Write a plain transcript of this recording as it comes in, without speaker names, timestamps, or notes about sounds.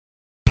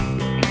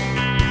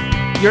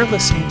You're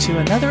listening to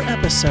another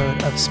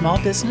episode of Small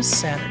Business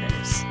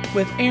Saturdays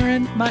with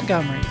Aaron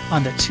Montgomery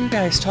on the Two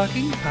Guys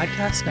Talking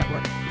Podcast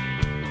Network.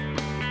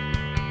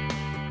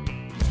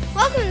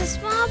 Welcome to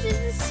Small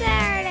Business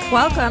Saturdays.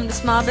 Welcome to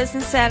Small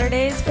Business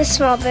Saturdays, the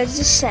Small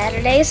Business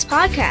Saturdays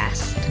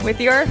podcast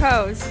with your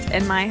host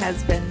and my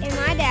husband and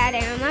my dad,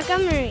 Aaron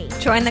Montgomery.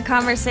 Join the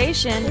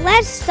conversation.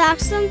 Let's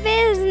talk some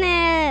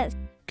business.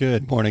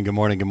 Good morning, good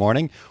morning, good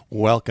morning.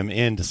 Welcome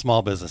into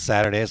Small Business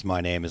Saturdays. My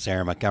name is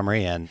Aaron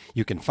Montgomery, and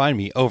you can find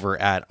me over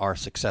at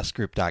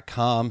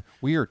oursuccessgroup.com.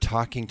 We are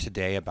talking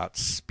today about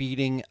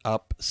speeding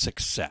up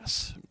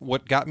success.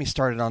 What got me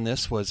started on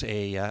this was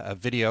a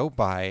video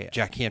by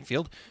Jack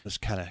Canfield. I was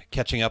kind of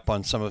catching up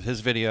on some of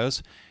his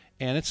videos,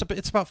 and it's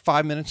about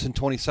 5 minutes and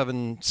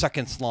 27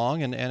 seconds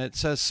long, and it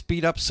says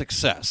speed up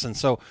success. And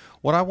so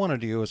what I want to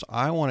do is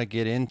I want to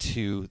get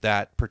into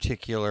that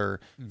particular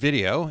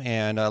video,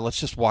 and let's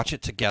just watch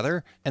it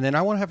together. And then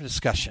I want to have a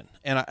discussion.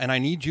 And I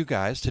need you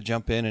guys to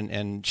jump in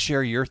and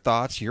share your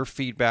thoughts, your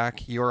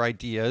feedback, your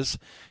ideas.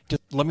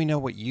 Just let me know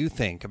what you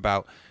think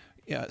about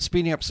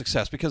speeding up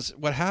success. Because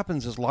what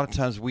happens is a lot of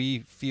times we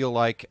feel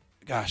like,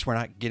 gosh, we're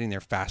not getting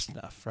there fast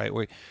enough, right?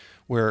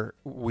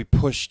 We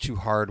push too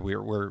hard.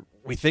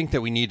 We think that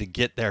we need to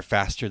get there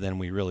faster than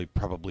we really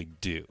probably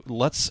do.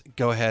 Let's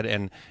go ahead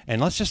and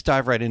let's just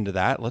dive right into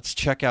that. Let's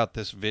check out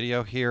this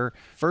video here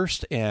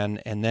first, and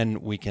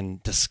then we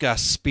can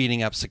discuss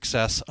speeding up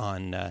success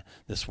on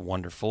this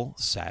wonderful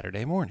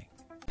Saturday morning.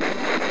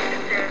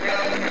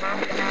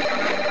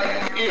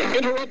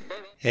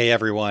 Hey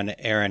everyone,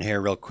 Aaron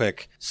here real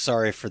quick.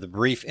 Sorry for the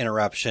brief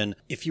interruption.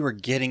 If you are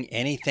getting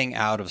anything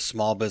out of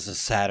Small Business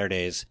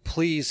Saturdays,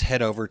 please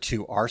head over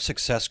to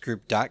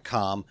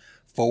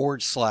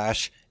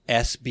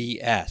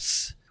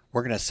oursuccessgroup.com/SBS.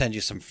 We're going to send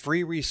you some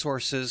free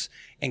resources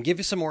and give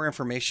you some more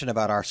information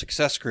about our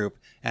success group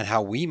and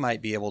how we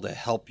might be able to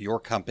help your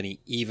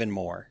company even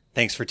more.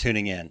 Thanks for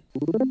tuning in.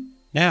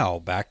 Now,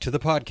 back to the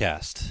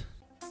podcast.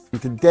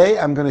 Today,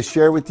 I'm going to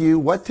share with you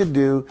what to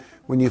do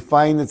when you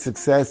find that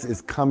success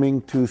is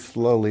coming too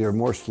slowly or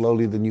more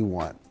slowly than you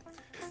want.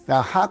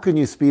 Now, how can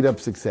you speed up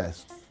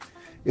success?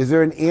 Is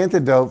there an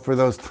antidote for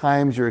those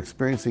times you're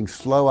experiencing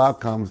slow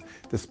outcomes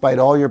despite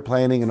all your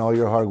planning and all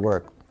your hard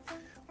work?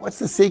 What's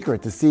the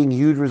secret to seeing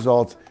huge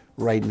results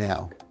right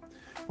now?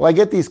 Well, I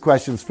get these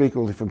questions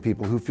frequently from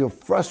people who feel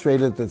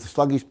frustrated at the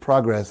sluggish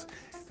progress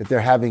that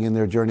they're having in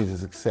their journey to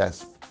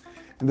success.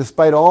 And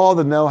despite all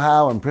the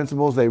know-how and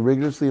principles they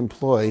rigorously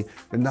employ,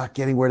 they're not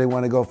getting where they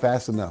want to go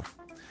fast enough.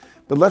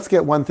 But let's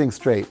get one thing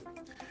straight.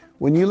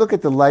 When you look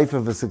at the life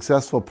of a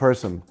successful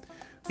person,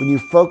 when you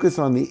focus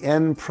on the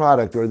end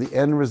product or the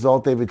end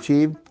result they've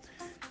achieved,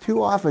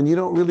 too often you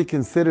don't really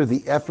consider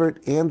the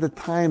effort and the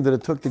time that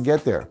it took to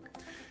get there.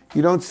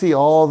 You don't see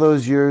all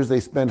those years they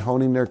spent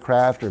honing their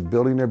craft or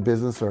building their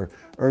business or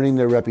earning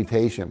their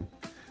reputation.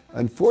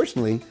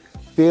 Unfortunately,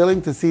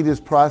 failing to see this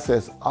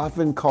process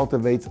often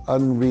cultivates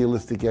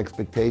unrealistic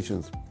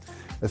expectations,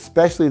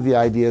 especially the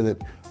idea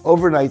that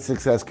overnight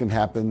success can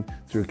happen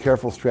through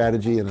careful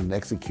strategy and an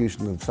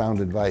execution of sound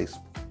advice.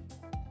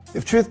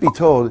 If truth be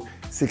told,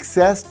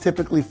 success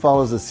typically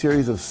follows a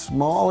series of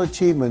small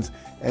achievements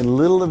and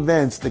little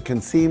events that can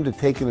seem to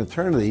take an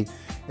eternity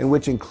and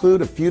which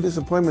include a few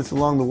disappointments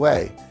along the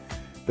way.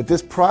 But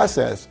this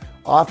process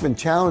often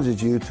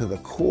challenges you to the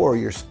core,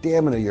 your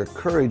stamina, your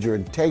courage, your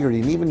integrity,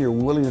 and even your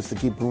willingness to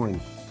keep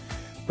going.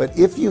 But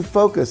if you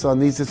focus on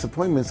these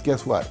disappointments,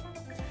 guess what?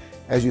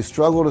 As you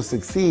struggle to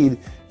succeed,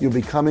 you'll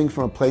be coming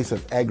from a place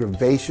of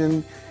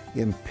aggravation,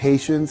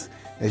 impatience,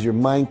 as your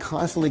mind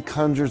constantly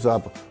conjures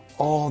up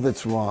all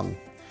that's wrong.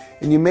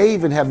 And you may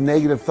even have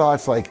negative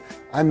thoughts like,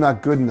 I'm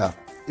not good enough,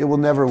 it will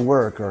never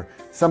work, or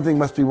something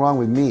must be wrong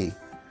with me.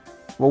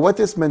 Well, what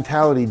this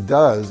mentality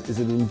does is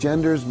it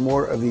engenders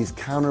more of these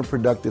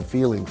counterproductive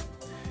feelings.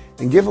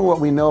 And given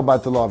what we know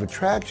about the law of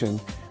attraction,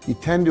 you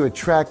tend to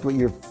attract what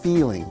you're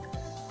feeling.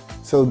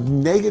 So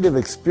negative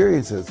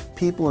experiences,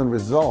 people and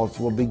results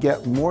will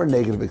beget more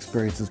negative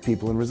experiences,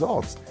 people and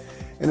results.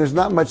 And there's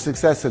not much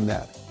success in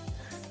that.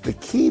 The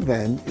key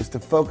then is to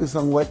focus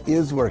on what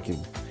is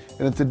working.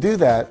 And to do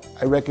that,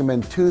 I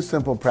recommend two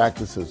simple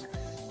practices,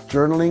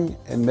 journaling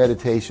and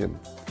meditation.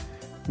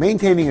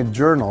 Maintaining a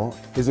journal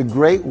is a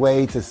great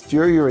way to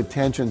steer your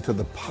attention to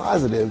the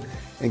positive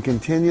and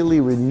continually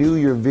renew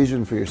your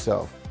vision for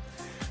yourself.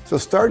 So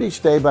start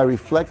each day by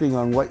reflecting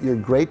on what you're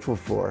grateful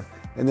for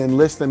and then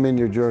list them in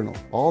your journal,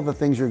 all the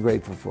things you're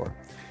grateful for.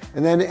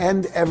 And then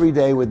end every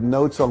day with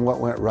notes on what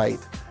went right,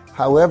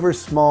 however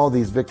small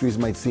these victories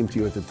might seem to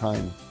you at the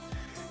time.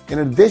 In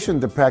addition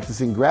to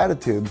practicing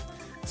gratitude,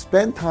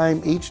 spend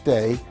time each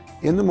day,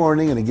 in the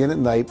morning and again at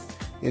night,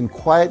 in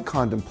quiet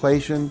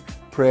contemplation,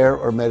 prayer,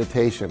 or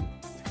meditation.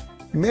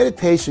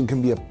 Meditation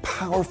can be a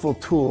powerful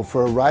tool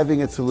for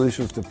arriving at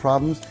solutions to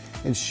problems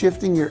and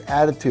shifting your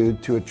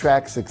attitude to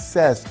attract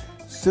success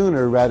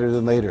sooner rather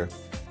than later.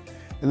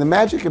 And the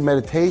magic of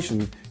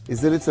meditation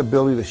is that its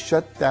ability to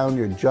shut down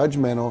your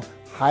judgmental,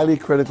 highly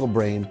critical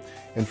brain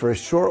and for a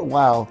short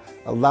while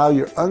allow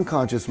your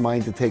unconscious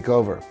mind to take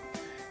over.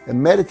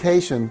 And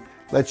meditation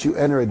lets you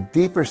enter a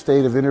deeper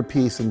state of inner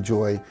peace and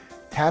joy,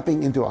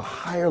 tapping into a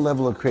higher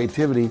level of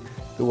creativity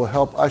that will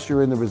help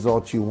usher in the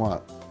results you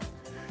want.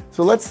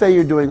 So let's say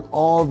you're doing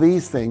all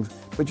these things,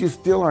 but you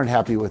still aren't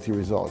happy with your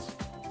results.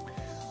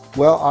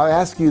 Well, I'll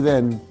ask you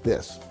then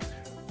this: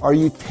 are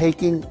you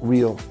taking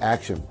real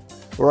action?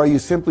 Or are you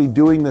simply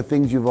doing the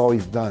things you've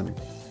always done?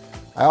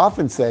 I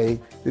often say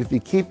that if you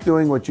keep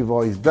doing what you've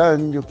always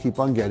done, you'll keep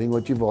on getting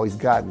what you've always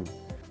gotten.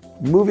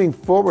 Moving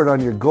forward on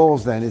your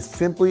goals then is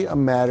simply a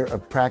matter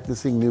of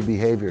practicing new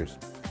behaviors.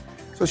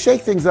 So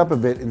shake things up a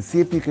bit and see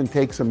if you can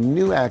take some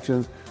new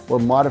actions or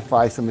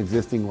modify some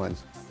existing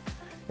ones.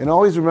 And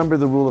always remember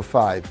the rule of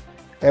 5.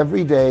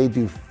 Every day,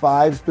 do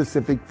 5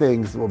 specific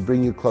things that will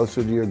bring you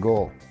closer to your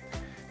goal.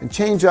 And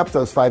change up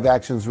those 5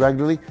 actions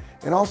regularly,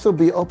 and also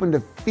be open to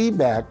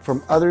feedback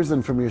from others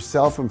and from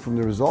yourself and from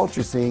the results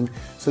you're seeing,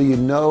 so you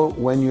know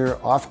when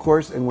you're off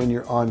course and when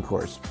you're on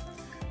course.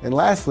 And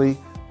lastly,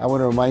 I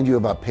want to remind you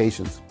about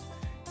patience.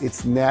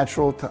 It's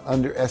natural to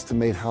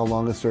underestimate how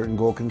long a certain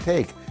goal can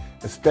take,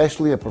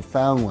 especially a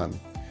profound one.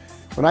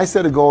 When I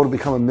set a goal to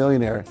become a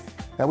millionaire,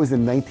 that was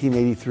in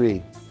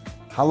 1983.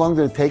 How long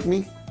did it take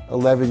me?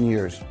 11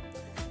 years.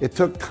 It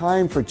took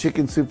time for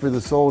Chicken Soup for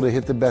the Soul to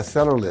hit the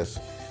bestseller list.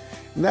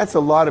 And that's a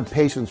lot of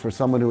patience for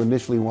someone who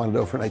initially wanted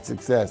overnight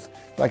success.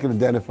 So I can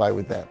identify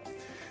with that.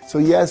 So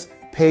yes,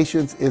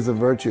 patience is a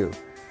virtue.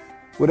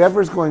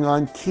 Whatever's going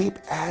on, keep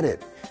at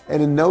it.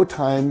 And in no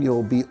time,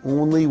 you'll be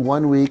only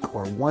 1 week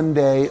or 1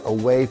 day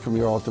away from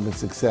your ultimate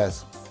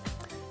success.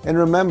 And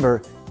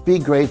remember, be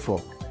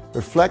grateful.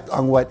 Reflect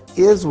on what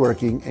is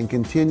working and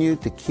continue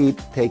to keep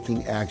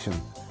taking action.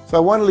 So I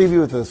want to leave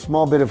you with a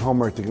small bit of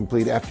homework to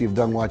complete after you've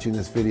done watching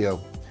this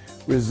video.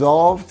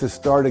 Resolve to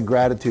start a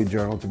gratitude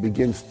journal to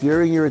begin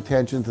steering your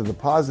attention to the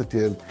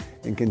positive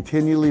and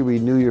continually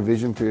renew your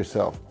vision for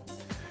yourself.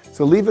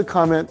 So leave a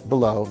comment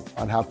below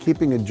on how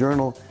keeping a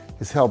journal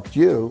has helped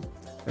you,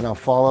 and I'll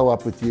follow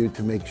up with you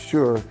to make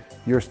sure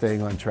you're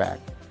staying on track.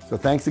 So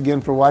thanks again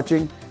for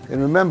watching,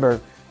 and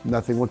remember,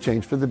 nothing will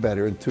change for the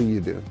better until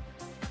you do.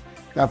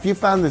 Now, if you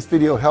found this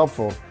video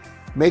helpful,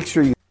 make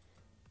sure you...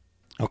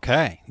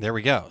 Okay, there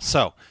we go.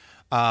 So,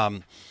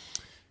 like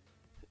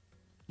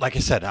I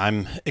said,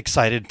 I'm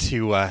excited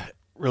to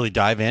really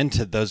dive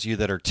into those of you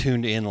that are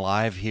tuned in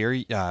live here.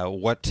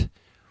 What'd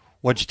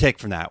you take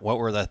from that? What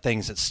were the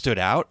things that stood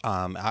out?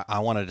 I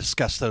want to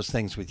discuss those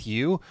things with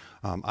you.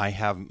 I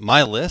have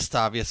my list,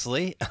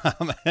 obviously.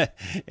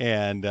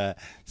 And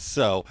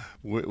so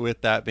with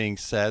that being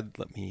said,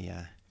 let me,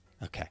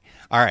 okay.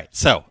 All right.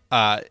 So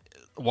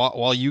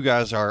while you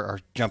guys are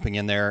jumping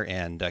in there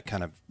and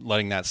kind of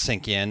letting that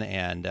sink in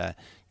and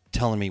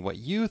telling me what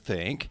you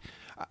think,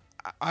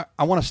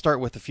 I want to start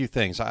with a few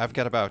things. I've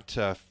got about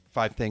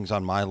 5 things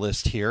on my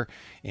list here,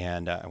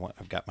 and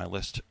I've got my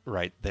list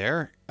right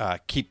there.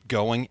 Keep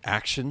going.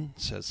 Action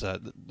says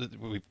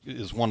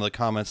is one of the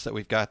comments that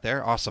we've got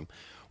there. Awesome.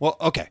 Well,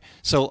 okay.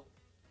 So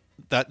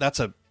that's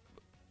a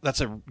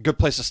good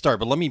place to start.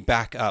 But let me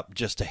back up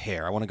just a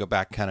hair. I want to go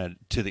back kind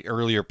of to the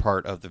earlier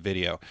part of the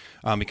video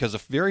because the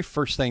very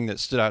first thing that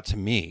stood out to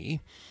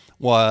me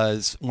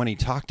was when he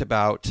talked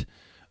about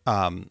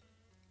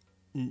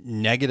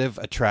negative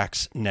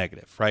attracts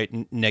negative,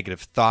 right? Negative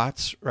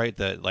thoughts, right?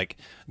 Like,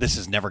 this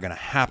is never going to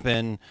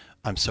happen.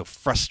 I'm so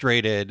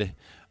frustrated.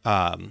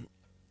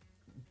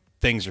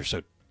 Things are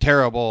so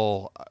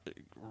terrible.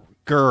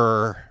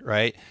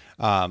 Right?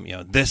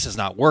 This is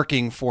not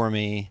working for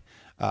me.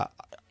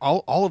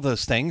 All of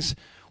those things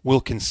will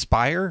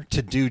conspire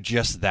to do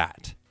just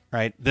that,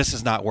 right? This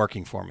is not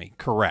working for me.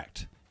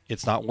 Correct.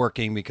 It's not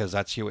working because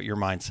that's what your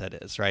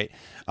mindset is, right?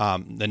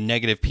 The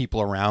negative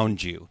people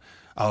around you.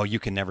 Oh, you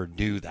can never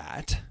do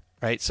that,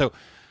 right? So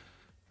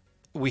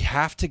we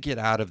have to get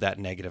out of that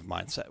negative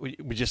mindset.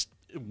 We just,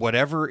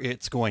 whatever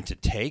it's going to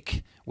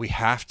take, we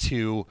have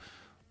to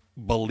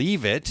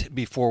believe it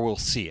before we'll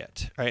see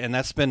it, right? And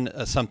that's been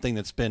something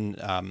that's been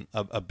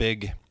a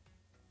big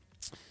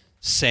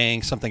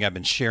saying, something I've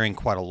been sharing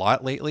quite a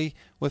lot lately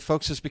with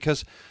folks, is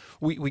because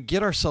we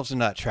get ourselves in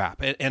that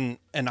trap. And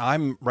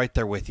I'm right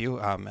there with you,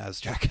 as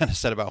Jack kind of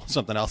said about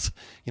something else,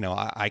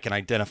 I can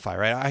identify,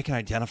 right? I can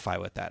identify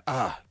with that.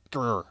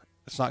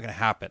 It's not going to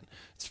happen.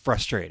 It's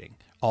frustrating.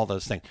 All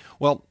those things.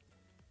 Well,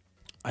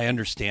 I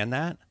understand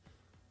that.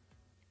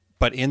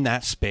 But in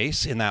that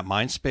space, in that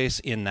mind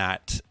space, in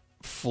that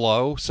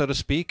flow, so to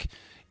speak,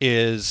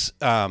 is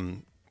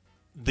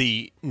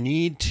the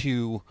need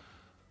to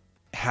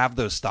have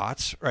those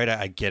thoughts, right?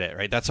 I get it,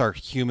 right? That's our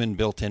human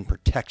built-in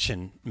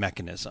protection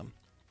mechanism.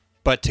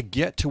 But to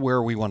get to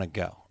where we want to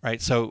go,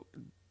 right? So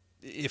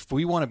if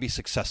we want to be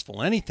successful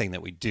in anything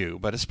that we do,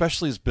 but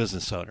especially as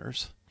business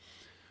owners,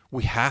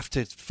 we have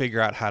to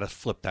figure out how to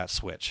flip that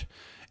switch.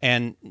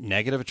 And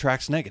negative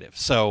attracts negative.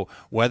 So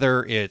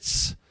whether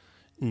it's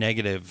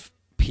negative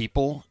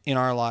people in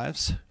our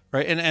lives,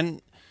 right?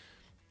 And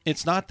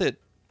it's not that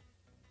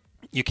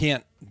you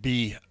can't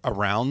be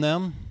around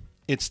them.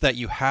 It's that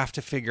you have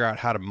to figure out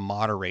how to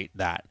moderate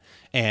that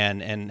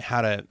and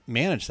how to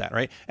manage that,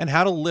 right? And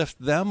how to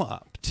lift them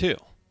up too,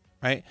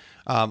 right?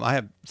 I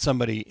have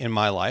somebody in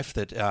my life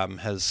that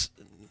has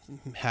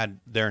had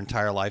their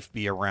entire life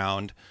be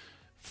around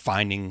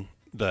finding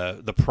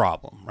the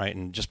problem, right?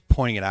 And just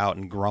pointing it out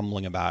and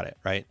grumbling about it,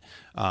 right?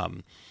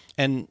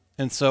 And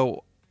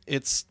so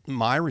it's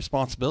my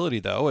responsibility,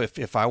 though,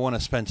 if I want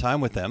to spend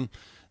time with them,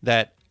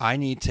 that I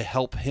need to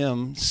help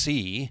him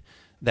see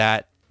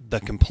that the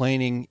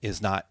complaining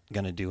is not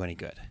going to do any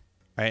good,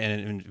 right?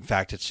 And in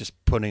fact, it's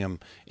just putting him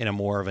in a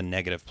more of a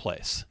negative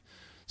place.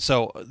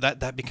 So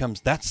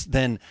that's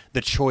then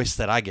the choice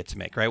that I get to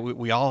make, right?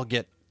 We all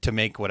get to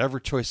make whatever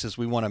choices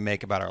we want to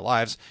make about our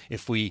lives.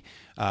 If we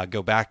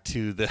go back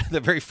to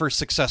the very first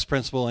success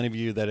principle, any of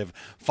you that have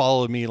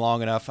followed me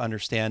long enough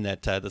understand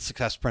that the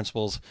success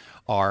principles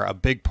are a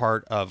big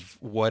part of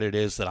what it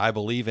is that I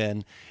believe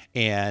in.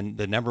 And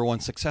the number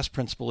one success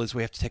principle is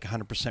we have to take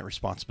 100%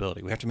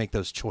 responsibility. We have to make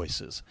those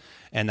choices.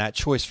 And that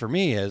choice for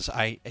me is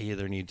I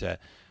either need to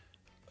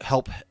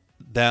help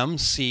them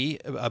see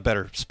a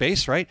better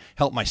space, right?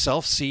 Help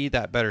myself see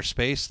that better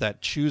space,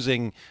 that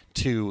choosing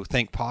to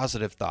think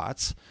positive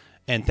thoughts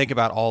and think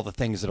about all the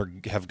things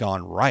that have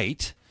gone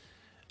right,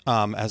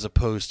 as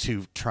opposed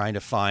to trying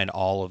to find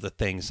all of the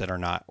things that are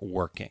not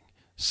working.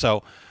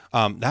 So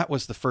that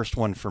was the first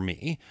one for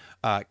me.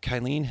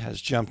 Kylene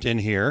has jumped in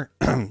here,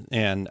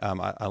 and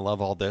I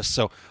love all this.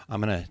 So I'm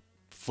going to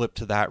flip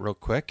to that real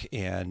quick,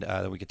 and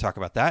we could talk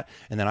about that,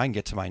 and then I can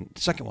get to my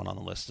second one on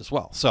the list as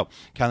well. So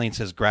Kylene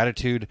says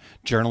gratitude,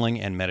 journaling,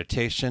 and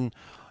meditation,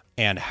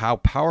 and how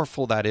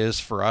powerful that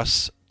is for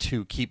us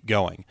to keep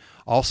going.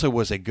 Also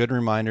was a good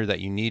reminder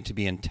that you need to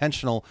be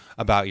intentional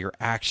about your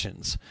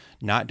actions,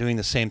 not doing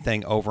the same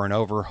thing over and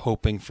over,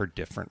 hoping for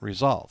different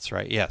results,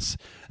 right? Yes,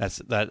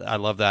 that. I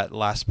love that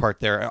last part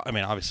there. I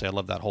mean, obviously, I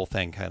love that whole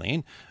thing,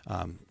 Kylene,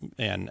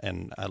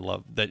 and I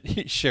love that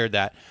you shared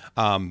that.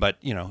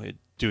 But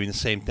doing the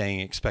same thing,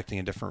 expecting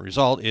a different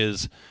result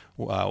is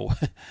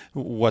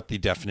what the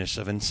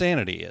definition of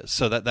insanity is.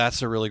 So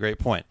that's a really great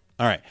point.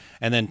 All right.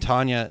 And then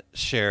Tanya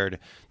shared,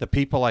 the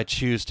people I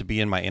choose to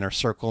be in my inner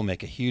circle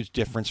make a huge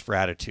difference for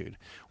attitude.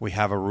 We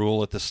have a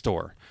rule at the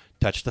store.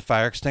 Touch the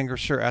fire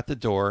extinguisher at the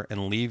door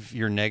and leave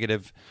your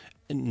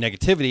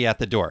negativity at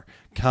the door.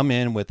 Come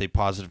in with a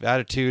positive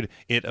attitude.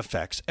 It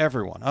affects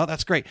everyone. Oh,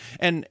 that's great.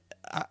 And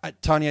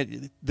Tanya,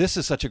 this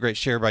is such a great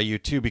share by you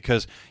too,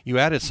 because you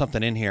added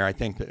something in here I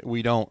think that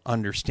we don't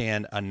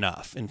understand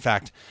enough. In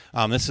fact,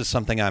 this is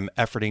something I'm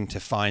efforting to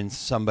find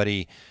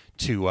somebody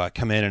to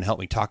come in and help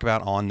me talk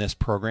about on this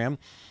program.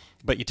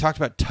 But you talked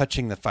about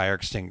touching the fire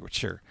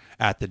extinguisher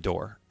at the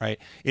door, right?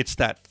 It's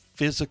that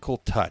physical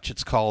touch.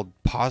 It's called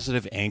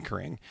positive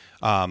anchoring.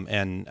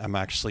 And I'm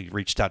actually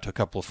reached out to a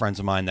couple of friends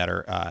of mine that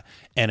are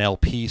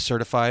NLP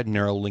certified,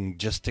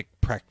 neuro-linguistic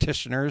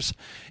practitioners.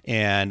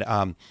 And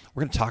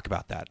we're going to talk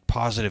about that,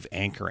 positive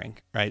anchoring,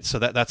 right? So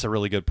that's a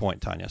really good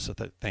point, Tanya. So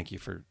thank you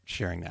for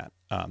sharing that.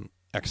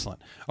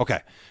 Excellent. Okay.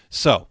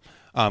 So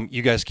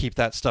you guys keep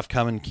that stuff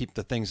coming, keep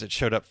the things that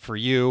showed up for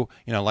you.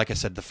 Like I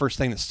said, the first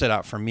thing that stood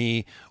out for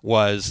me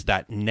was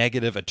that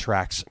negative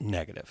attracts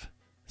negative.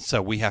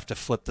 So we have to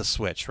flip the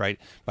switch, right?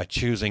 By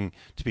choosing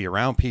to be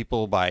around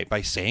people,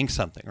 by saying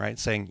something, right?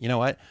 Saying, you know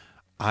what,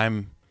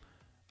 I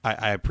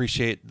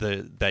appreciate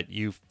that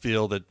you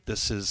feel that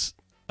this is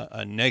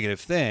a negative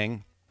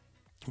thing,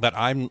 but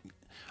I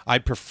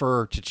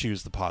prefer to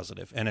choose the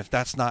positive. And if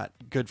that's not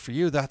good for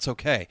you, that's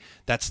okay.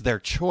 That's their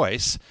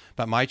choice.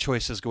 But my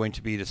choice is going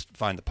to be to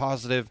find the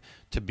positive,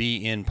 to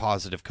be in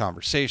positive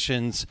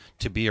conversations,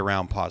 to be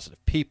around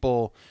positive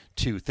people,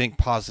 to think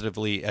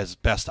positively as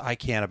best I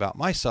can about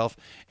myself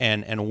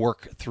and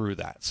work through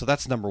that. So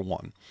that's number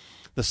one.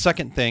 The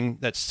second thing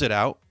that stood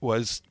out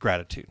was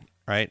gratitude,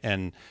 right?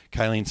 And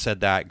Kylene said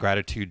that,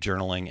 gratitude,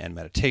 journaling, and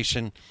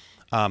meditation.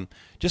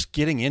 Just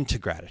getting into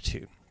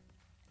gratitude.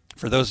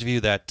 For those of you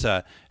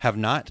that have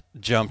not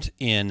jumped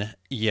in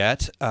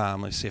yet,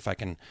 let's see if I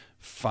can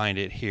find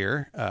it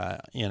here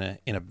in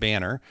a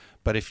banner.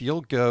 But if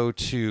you'll go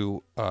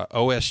to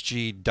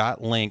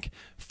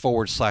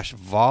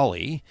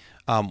osg.link/volley,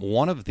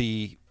 one of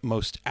the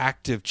most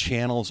active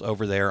channels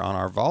over there on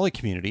our Volley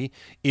community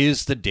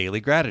is the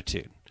Daily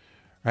Gratitude,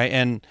 right?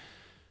 And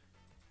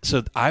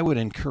so I would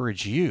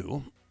encourage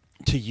you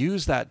to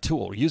use that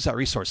tool, use that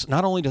resource.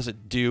 Not only does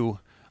it do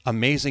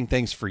amazing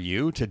things for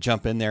you to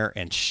jump in there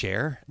and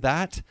share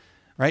that,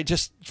 right?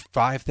 Just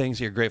 5 things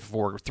you're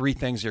grateful for, 3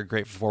 things you're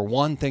grateful for,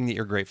 1 thing that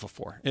you're grateful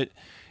for. It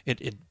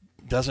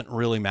doesn't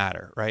really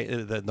matter,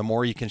 right? The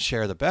more you can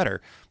share, the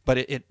better. But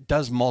it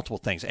does multiple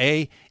things.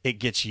 A, it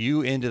gets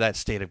you into that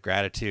state of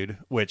gratitude,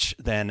 which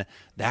then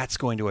that's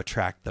going to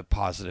attract the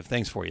positive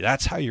things for you.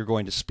 That's how you're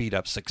going to speed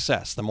up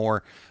success. The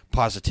more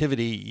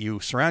positivity you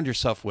surround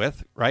yourself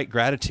with, right?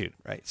 Gratitude,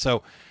 right?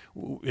 So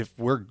if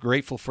we're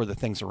grateful for the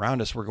things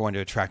around us, we're going to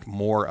attract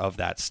more of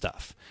that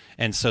stuff.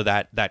 And so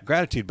that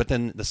gratitude. But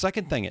then the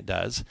second thing it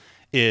does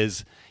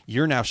is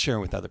you're now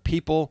sharing with other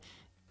people,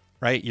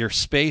 right? Your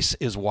space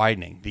is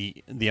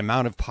widening. The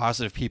amount of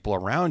positive people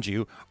around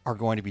you are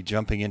going to be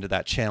jumping into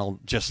that channel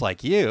just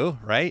like you,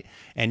 right?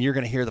 And you're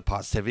going to hear the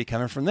positivity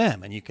coming from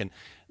them. And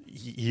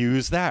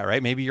use that,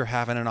 right? Maybe you're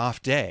having an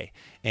off day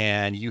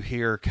and you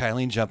hear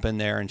Kylene jump in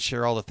there and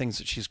share all the things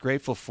that she's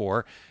grateful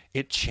for.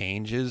 It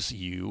changes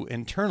you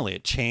internally.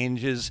 It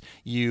changes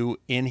you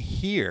in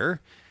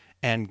here.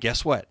 And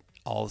guess what?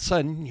 All of a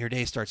sudden, your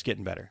day starts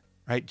getting better,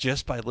 right?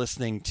 Just by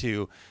listening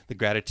to the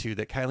gratitude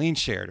that Kylene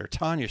shared or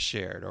Tanya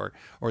shared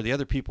or the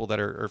other people that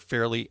are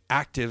fairly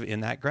active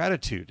in that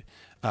gratitude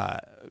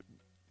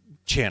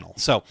channel.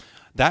 So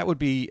that would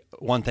be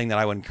one thing that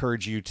I would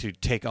encourage you to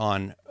take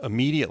on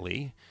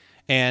immediately.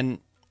 And,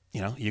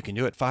 you can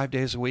do it 5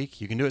 days a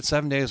week. You can do it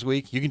 7 days a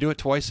week. You can do it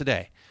twice a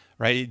day,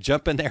 right? You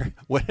jump in there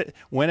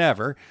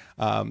whenever.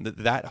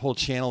 That whole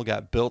channel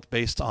got built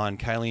based on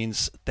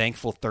Kylene's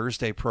Thankful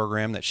Thursday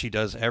program that she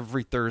does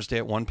every Thursday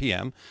at 1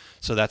 p.m.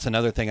 So that's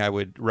another thing I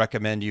would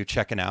recommend you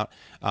checking out.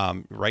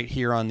 Right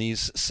here on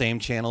these same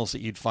channels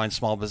that you'd find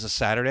Small Business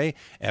Saturday,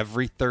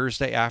 every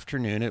Thursday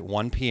afternoon at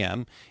 1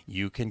 p.m.,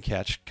 you can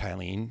catch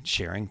Kylene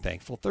sharing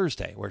Thankful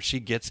Thursday, where she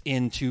gets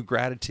into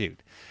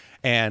gratitude.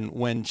 And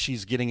when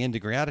she's getting into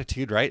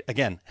gratitude, right,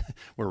 again,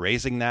 we're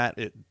raising that.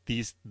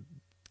 These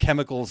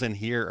chemicals in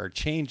here are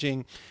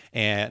changing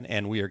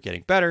and we are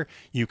getting better.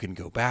 You can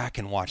go back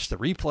and watch the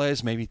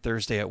replays. Maybe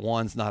Thursday at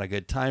 1's not a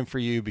good time for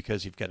you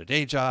because you've got a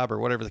day job or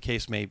whatever the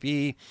case may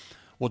be.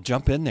 Well,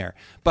 jump in there.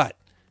 But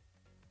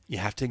you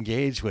have to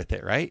engage with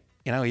it, right?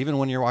 Even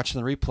when you're watching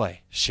the replay,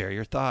 share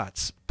your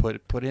thoughts,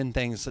 put in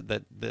things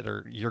that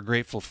you're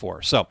grateful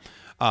for. So,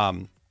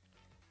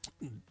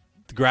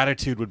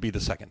 gratitude would be the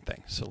second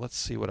thing. So let's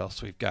see what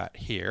else we've got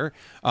here.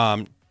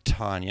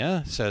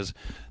 Tanya says,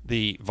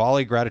 the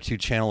Volley Gratitude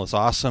channel is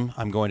awesome.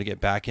 I'm going to get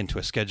back into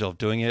a schedule of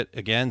doing it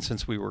again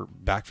since we were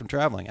back from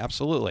traveling.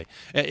 Absolutely.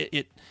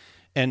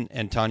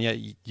 And Tanya,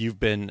 you've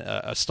been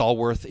a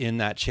stalwart in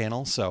that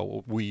channel,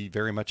 so we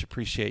very much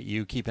appreciate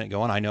you keeping it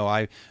going. I know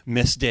I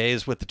miss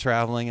days with the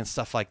traveling and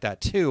stuff like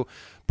that too,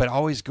 but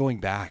always going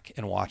back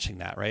and watching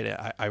that, right?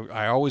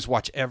 I always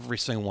watch every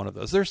single one of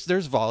those.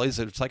 There's volleys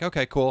that it's like,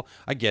 okay, cool,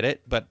 I get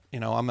it, but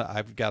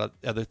I've got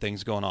other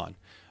things going on.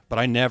 But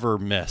I never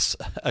miss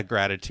a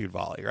gratitude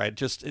volley, right?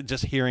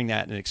 Just hearing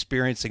that and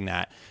experiencing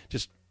that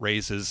just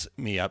raises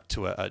me up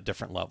to a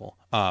different level.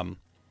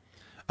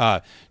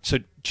 So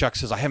Chuck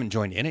says, I haven't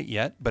joined in it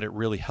yet, but it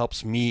really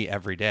helps me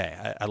every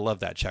day. I love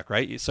that, Chuck,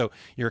 right? So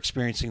you're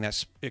experiencing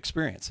that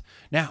experience.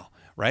 Now,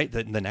 right,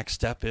 the next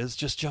step is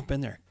just jump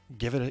in there.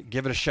 Give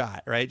it a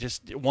shot, right?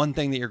 Just one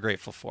thing that you're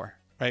grateful for,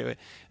 right?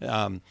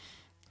 I'm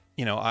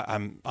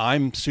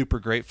super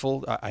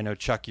grateful. I know,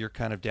 Chuck, you're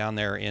kind of down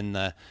there in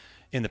the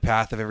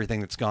path of everything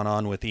that's gone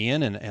on with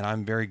Ian, and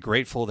I'm very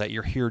grateful that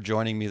you're here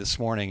joining me this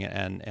morning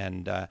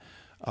and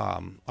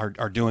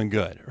are doing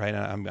good, right?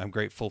 I'm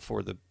grateful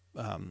for the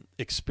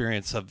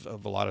experience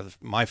of a lot of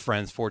my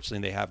friends.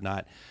 Fortunately, they have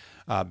not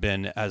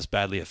been as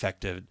badly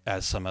affected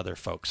as some other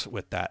folks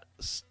with that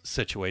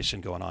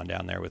situation going on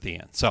down there with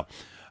Ian. So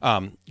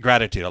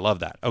gratitude. I love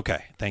that.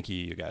 Okay. Thank you,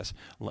 you guys.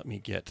 Let me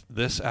get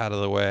this out of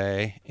the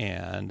way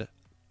and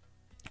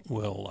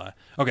we'll,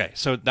 okay.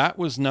 So that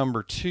was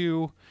number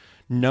 2.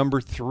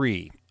 Number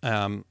 3,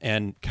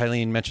 and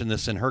Kylene mentioned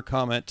this in her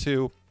comment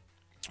too,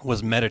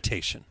 was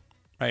meditation,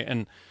 right?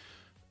 And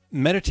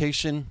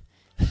meditation,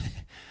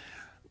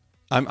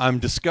 I'm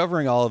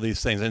discovering all of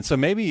these things. And so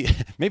maybe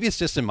it's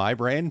just in my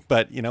brain,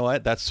 but you know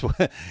what? That's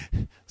what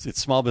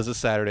it's Small Business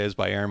Saturdays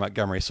by Aaron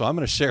Montgomery. So I'm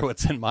going to share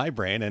what's in my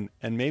brain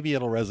and maybe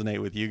it'll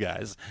resonate with you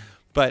guys.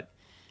 But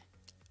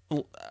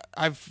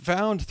I've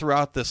found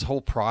throughout this whole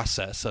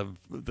process of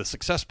the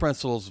success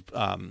principles,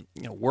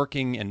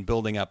 working and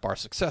building up our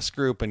success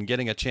group and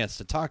getting a chance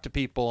to talk to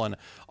people and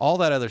all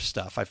that other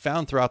stuff, I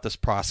found throughout this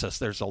process,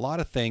 there's a lot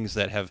of things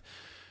that have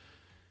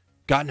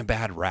gotten a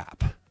bad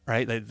rap,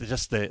 right?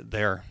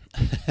 They're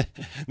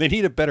they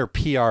need a better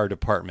PR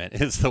department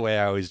is the way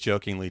I always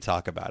jokingly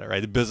talk about it,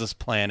 right? The business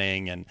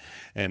planning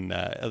and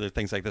other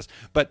things like this.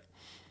 But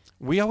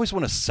we always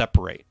want to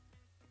separate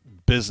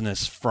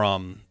business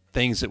from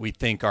things that we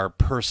think are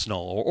personal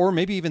or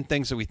maybe even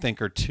things that we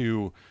think are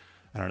too,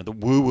 I don't know, the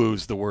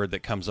woo-woo's the word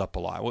that comes up a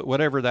lot,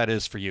 whatever that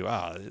is for you.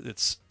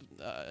 It's,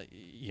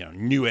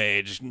 new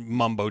age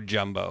mumbo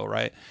jumbo,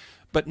 right?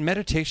 But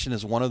meditation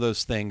is one of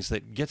those things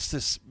that gets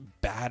this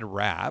bad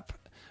rap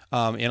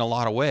in a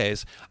lot of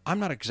ways. I'm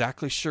not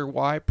exactly sure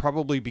why,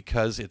 probably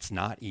because it's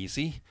not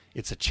easy.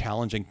 It's a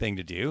challenging thing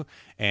to do.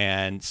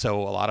 And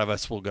so a lot of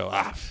us will go,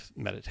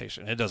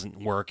 meditation, it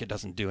doesn't work. It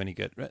doesn't do any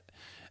good.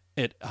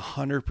 It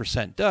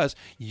 100% does.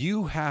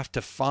 You have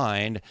to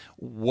find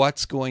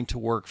what's going to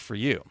work for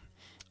you.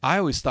 I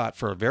always thought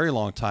for a very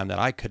long time that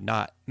I could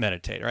not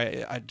meditate,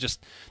 right?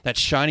 That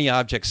shiny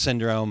object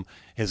syndrome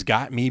has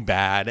got me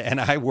bad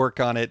and I work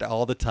on it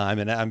all the time.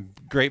 And I'm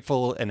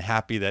grateful and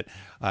happy that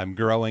I'm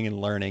growing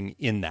and learning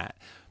in that.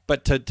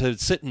 But to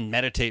sit and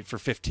meditate for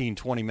 15,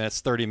 20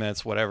 minutes, 30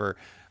 minutes, whatever,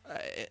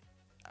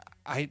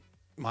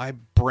 my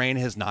brain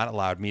has not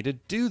allowed me to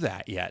do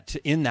that yet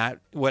in that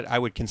what I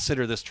would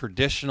consider this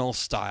traditional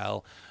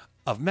style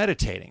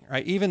meditating,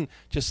 right? Even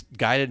just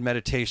guided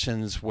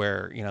meditations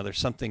where, there's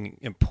something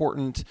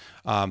important.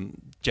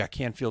 Jack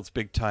Canfield's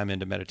big time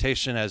into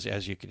meditation,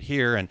 as you could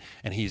hear, and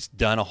he's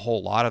done a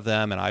whole lot of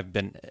them. And I've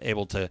been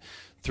able to,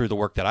 through the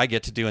work that I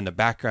get to do in the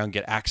background,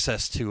 get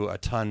access to a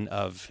ton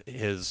of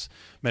his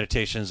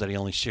meditations that he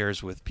only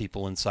shares with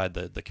people inside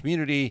the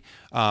community.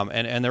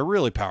 And they're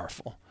really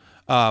powerful.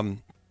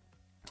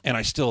 And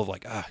I still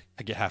I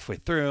get halfway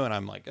through and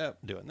I'm like, oh,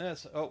 doing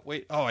this. Oh,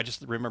 wait. Oh, I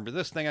just remember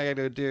this thing I got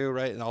to do,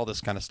 right? And all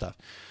this kind of stuff.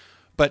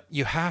 But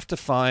you have to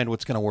find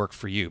what's going to work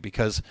for you,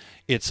 because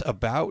it's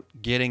about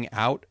getting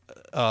out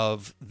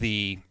of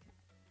the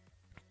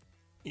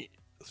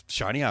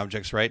shiny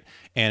objects, right?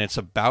 And it's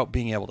about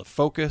being able to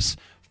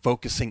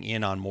focusing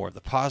in on more of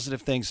the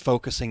positive things,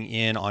 focusing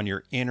in on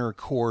your inner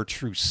core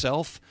true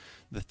self,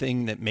 the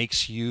thing that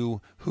makes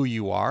you who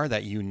you are,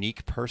 that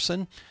unique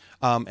person.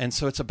 And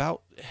so it's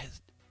about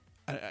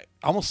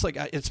almost like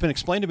it's been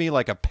explained to me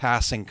like a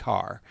passing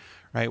car,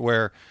 right?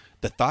 Where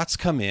the thoughts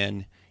come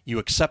in, you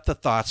accept the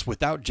thoughts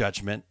without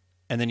judgment,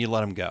 and then you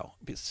let them go,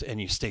 and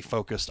you stay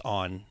focused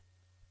on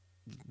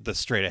the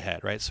straight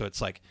ahead, right? So it's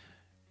like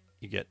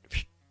you get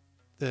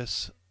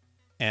this,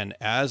 and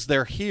as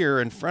they're here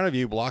in front of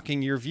you,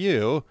 blocking your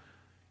view,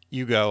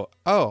 you go,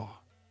 oh,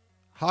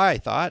 hi,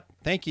 thought,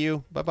 thank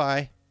you,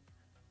 bye-bye,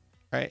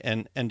 right?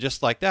 And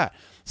just like that.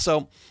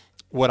 So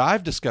what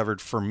I've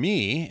discovered for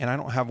me, and I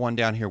don't have one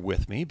down here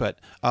with me, but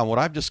what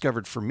I've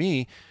discovered for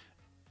me,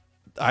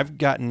 I've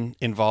gotten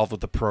involved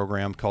with a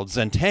program called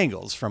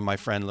Zentangles from my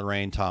friend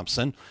Lorraine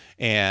Thompson.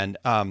 And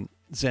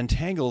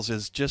Zentangles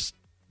is just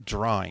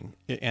drawing,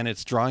 and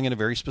it's drawing in a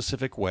very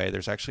specific way.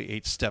 There's actually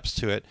 8 steps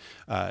to it.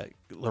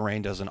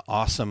 Lorraine does an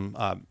awesome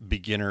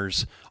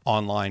beginners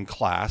online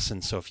class,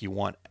 and so if you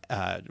want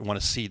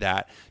to see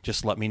that,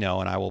 just let me know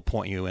and I will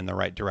point you in the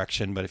right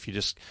direction. But if you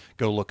just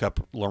go look up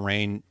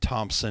Lorraine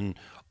Thompson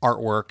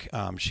artwork,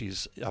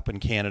 she's up in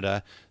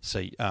Canada,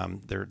 so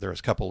there's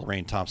a couple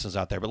Lorraine Thompsons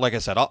out there. But like I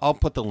said, I'll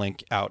put the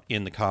link out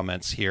in the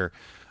comments here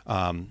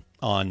I'm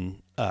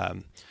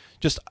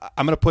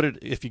going to put it,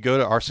 if you go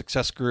to our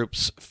Success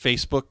Group's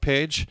Facebook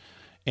page,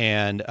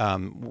 and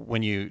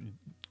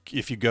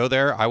if you go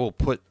there, I will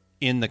put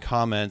in the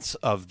comments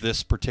of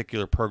this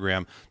particular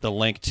program the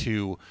link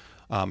to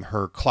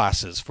her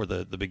classes for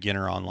the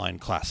beginner online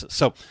classes.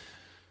 So,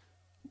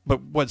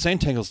 but what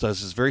Zentangles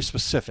does is very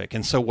specific.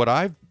 And so what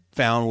I've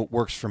found what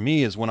works for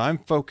me is when I'm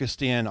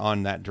focused in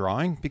on that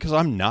drawing, because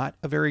I'm not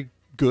a very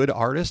good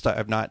artist.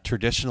 I've not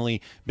traditionally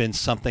been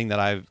something that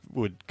I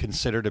would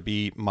consider to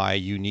be my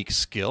unique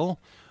skill.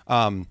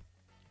 That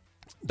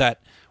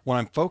when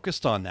I'm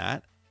focused on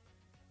that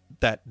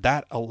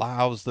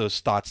allows those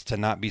thoughts to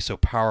not be so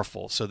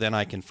powerful. So then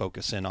I can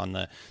focus in on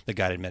the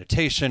guided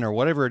meditation or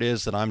whatever it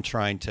is that I'm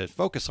trying to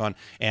focus on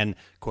and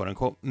quote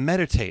unquote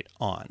meditate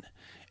on.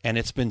 And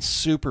it's been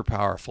super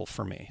powerful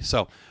for me.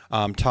 So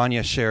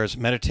Tanya shares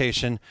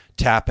meditation,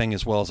 tapping,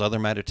 as well as other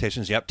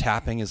meditations. Yep,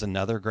 tapping is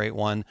another great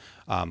one.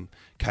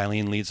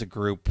 Kylene leads a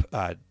group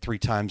 3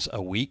 times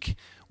a week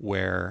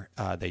where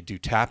they do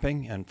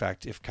tapping. In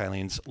fact, if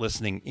Kylene's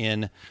listening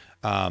in,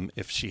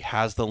 if she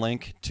has the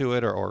link to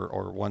it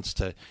or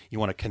you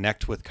want to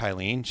connect with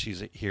Kylene,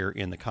 she's here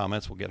in the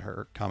comments. We'll get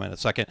her comment in a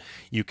second.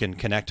 You can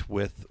connect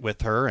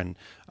with her, and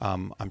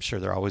I'm sure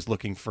they're always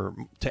looking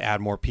to add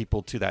more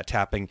people to that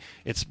tapping.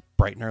 It's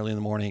bright and early in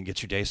the morning and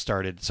get your day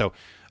started. So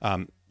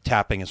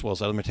tapping, as well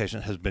as other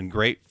meditation, has been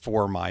great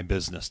for my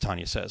business,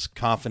 Tanya says.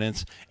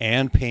 Confidence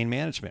and pain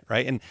management,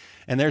 right?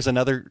 And there's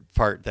another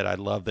part that I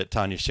love that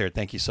Tanya shared.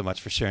 Thank you so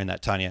much for sharing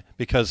that, Tanya,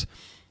 because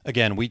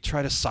again, we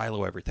try to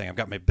silo everything. I've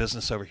got my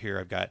business over here.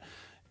 I've got,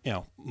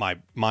 my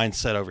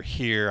mindset over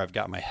here. I've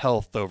got my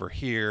health over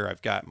here.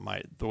 I've got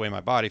the way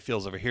my body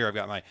feels over here. I've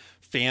got my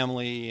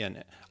family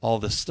and all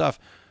this stuff.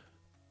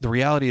 The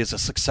reality is a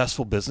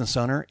successful business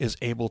owner is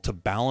able to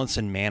balance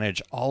and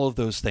manage all of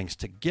those things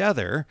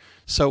together.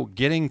 So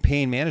getting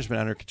pain management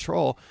under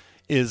control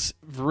is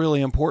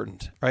really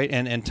important, right?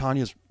 And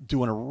Tanya's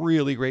doing a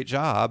really great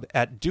job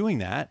at doing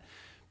that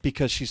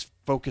because she's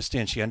focused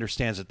in. She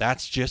understands that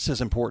that's just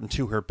as important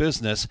to her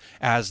business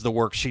as the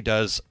work she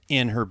does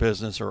in her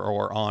business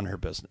or on her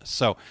business.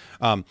 So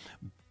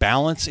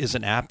Balance is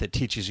an app that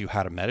teaches you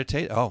how to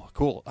meditate. Oh,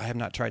 cool. I have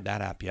not tried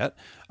that app yet.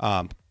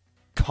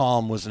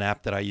 Calm was an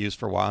app that I used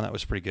for a while, and that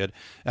was pretty good.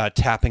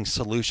 Tapping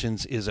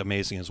Solutions is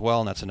amazing as well,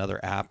 and that's another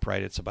app,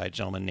 right? It's by a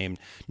gentleman named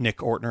Nick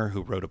Ortner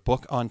who wrote a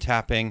book on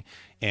tapping,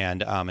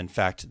 and in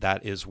fact,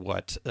 that is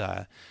what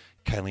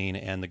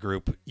Kylene and the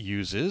group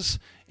uses.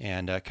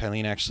 And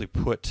Kylene actually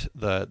put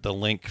the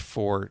link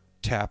for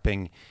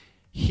tapping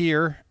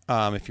here.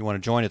 If you want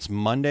to join, it's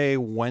Monday,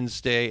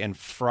 Wednesday, and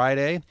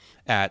Friday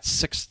at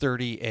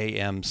 6:30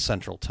 a.m.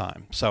 Central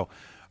Time. So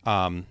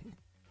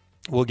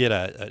we'll get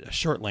a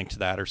short link to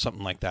that or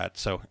something like that.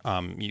 So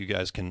you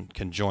guys can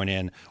join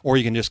in, or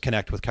you can just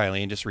connect with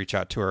Kylie and just reach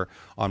out to her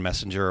on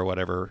Messenger or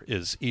whatever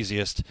is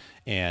easiest,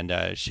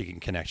 and she can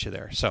connect you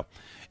there. So,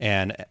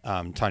 and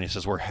Tanya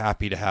says, we're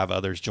happy to have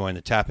others join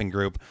the tapping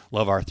group.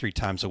 Love our 3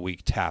 times a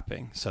week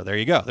tapping. So there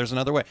you go. There's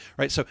another way,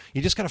 right? So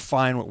you just got to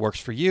find what works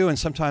for you. And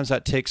sometimes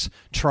that takes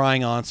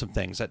trying on some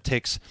things. That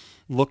takes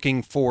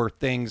looking for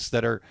things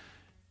that are,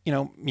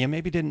 you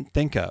maybe didn't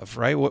think of,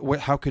 right?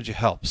 How could you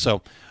help?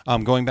 So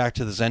going back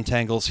to the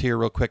Zentangles here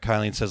real quick,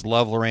 Kylie says,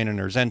 love Lorraine and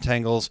her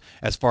Zentangles.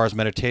 As far as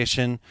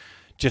meditation,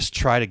 just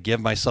try to give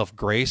myself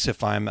grace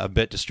if I'm a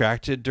bit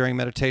distracted during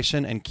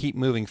meditation and keep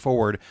moving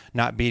forward,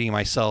 not beating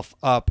myself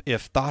up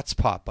if thoughts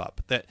pop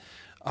up.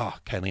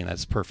 Kylie,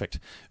 that's perfect,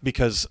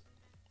 because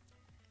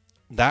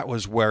that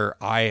was where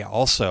I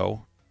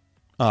also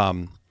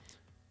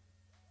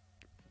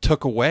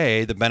took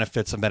away the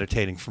benefits of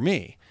meditating for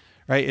me.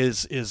 Right,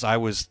 is I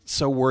was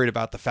so worried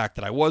about the fact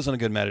that I wasn't a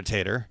good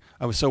meditator.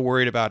 I was so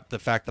worried about the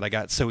fact that I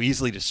got so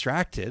easily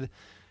distracted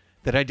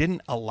that I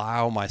didn't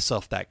allow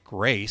myself that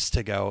grace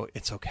to go,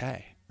 it's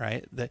okay,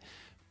 right?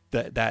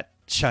 That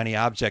shiny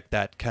object,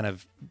 that kind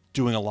of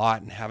doing a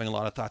lot and having a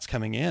lot of thoughts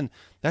coming in,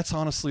 that's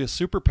honestly a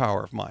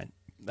superpower of mine.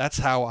 That's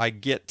how I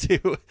get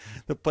to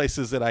the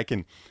places that I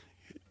can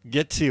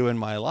get to in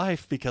my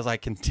life, because I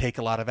can take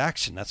a lot of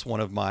action. That's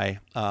one of my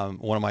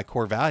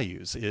core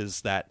values,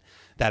 is that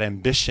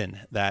ambition,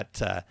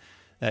 that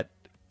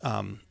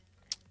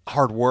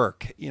hard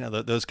work,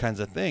 those kinds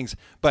of things.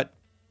 But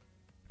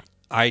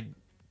I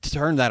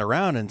turned that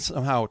around and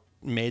somehow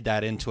made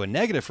that into a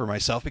negative for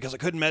myself because I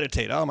couldn't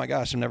meditate. Oh my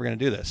gosh, I'm never going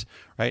to do this,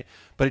 right?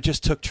 But it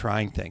just took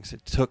trying things.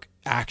 It took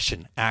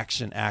action.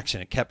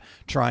 It kept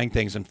trying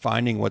things and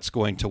finding what's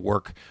going to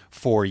work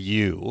for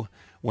you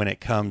when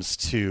it comes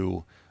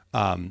to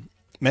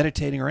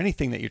meditating or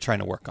anything that you're trying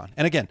to work on.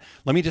 And again,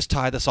 let me just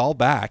tie this all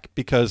back,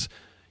 because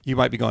you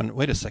might be going,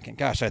 wait a second,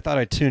 gosh, I thought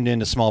I tuned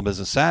into Small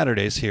Business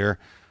Saturdays here.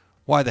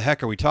 Why the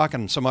heck are we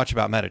talking so much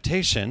about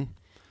meditation?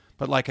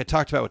 But like I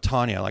talked about with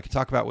Tanya, like I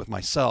talked about with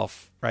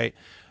myself, right?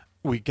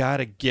 We got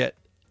to get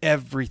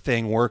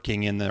everything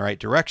working in the right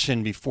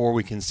direction before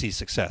we can see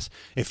success.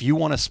 If you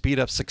want to speed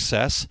up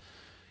success,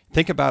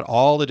 think about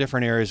all the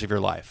different areas of your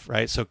life,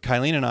 right? So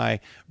Kylie and I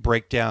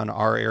break down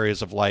our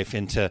areas of life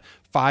into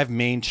 5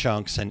 main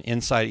chunks, and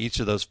inside each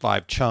of those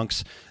 5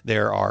 chunks,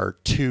 there are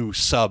 2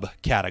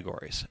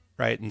 subcategories,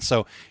 right? And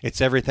so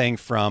it's everything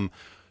from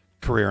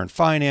career and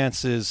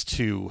finances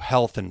to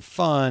health and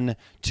fun,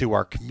 to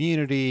our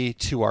community,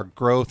 to our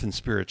growth and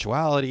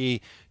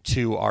spirituality,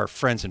 to our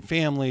friends and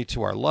family,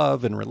 to our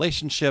love and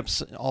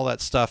relationships, all that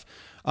stuff.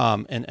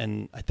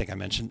 And I think I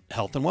mentioned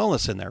health and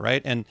wellness in there,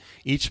 right? And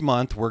each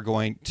month we're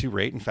going to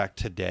rate. In fact,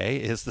 today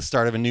is the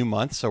start of a new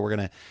month, so we're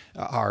going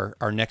to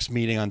our next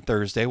meeting on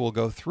Thursday. We'll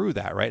go through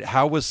that, right?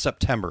 How was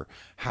September?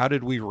 How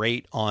did we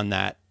rate on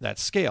that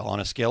scale?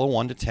 On a scale of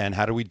 1 to 10,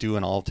 how do we do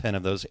in all 10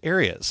 of those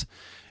areas?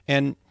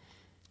 And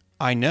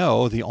I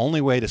know the only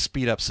way to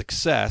speed up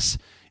success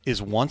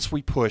is once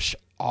we push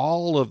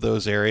all of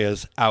those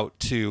areas out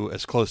to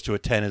as close to a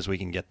 10 as we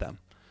can get them,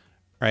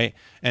 right?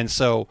 And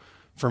so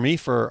for me,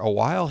 for a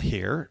while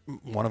here,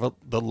 one of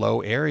the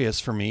low areas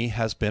for me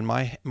has been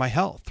my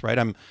health, right?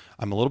 I'm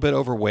a little bit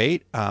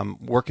overweight,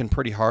 working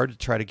pretty hard to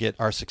try to get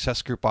our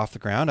success group off the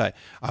ground. I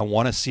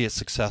want to see it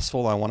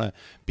successful. I want to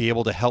be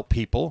able to help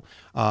people.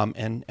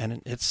 And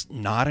it's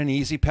not an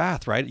easy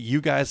path, right?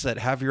 You guys that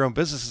have your own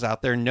businesses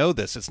out there know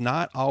this. It's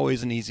not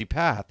always an easy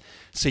path.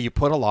 So you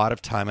put a lot of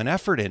time and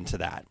effort into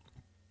that.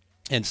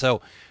 And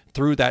so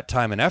through that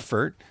time and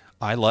effort,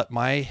 I let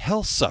my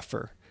health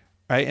suffer.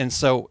 Right. And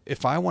so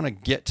if I want to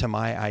get to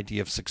my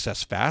idea of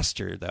success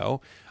faster,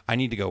 though, I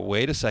need to go,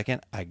 wait a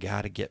second, I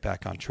got to get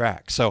back on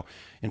track. So,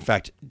 in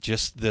fact,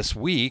 just this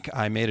week,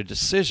 I made a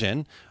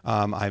decision.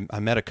 I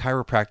met a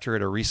chiropractor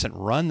at a recent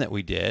run that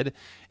we did,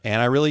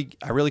 and I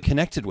really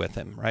connected with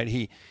him.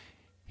 Right.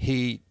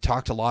 He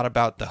talked a lot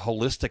about the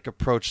holistic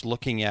approach,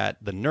 looking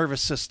at the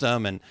nervous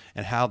system and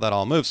how that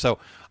all moves. So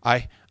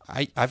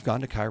I've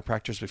gone to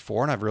chiropractors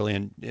before, and I've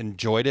really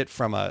enjoyed it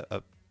from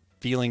a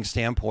feeling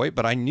standpoint,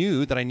 but I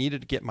knew that I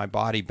needed to get my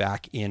body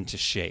back into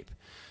shape.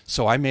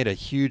 So I made a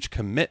huge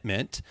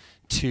commitment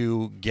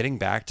to getting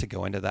back to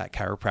going to that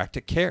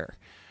chiropractic care.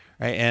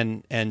 Right?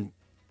 And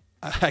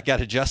I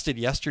got adjusted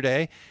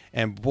yesterday,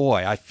 and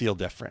boy, I feel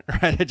different,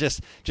 right?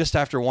 Just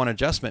after one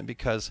adjustment,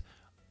 because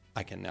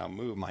I can now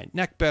move my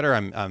neck better.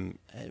 I'm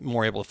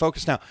more able to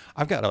focus now.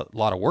 I've got a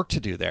lot of work to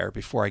do there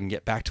before I can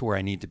get back to where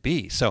I need to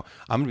be. So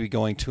I'm going to be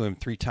going to him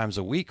 3 times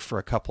a week for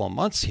a couple of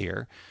months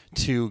here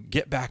to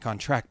get back on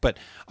track. But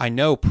I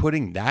know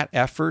putting that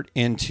effort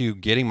into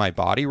getting my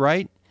body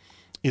right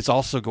is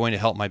also going to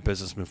help my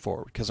business move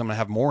forward, because I'm going to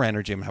have more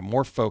energy. I'm going to have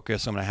more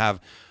focus. I'm going to have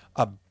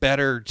a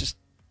better, just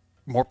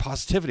more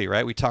positivity,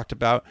 right? We talked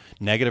about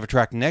negative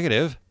attract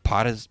negative.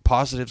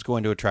 Positive is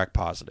going to attract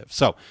positive.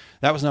 So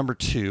that was number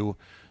 2.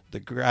 The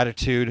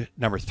gratitude.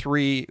 Number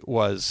 3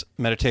 was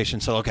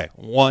meditation. So, okay,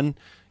 1,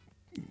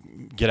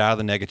 get out of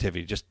the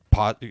negativity. Just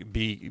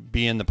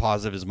be in the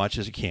positive as much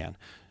as you can.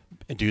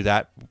 And do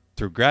that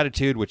through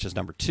gratitude, which is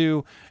number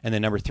 2. And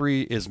then number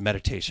 3 is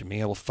meditation,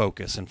 being able to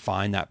focus and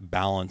find that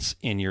balance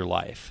in your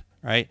life,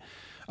 right?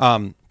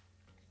 And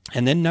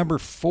then number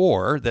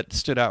 4 that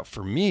stood out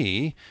for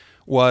me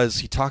was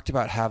he talked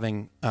about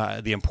having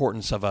the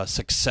importance of a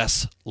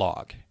success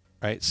log,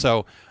 right?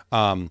 So,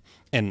 and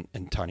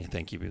Tanya,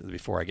 thank you.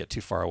 Before I get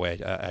too far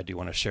away, I do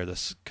want to share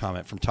this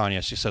comment from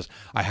Tanya. She says,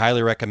 I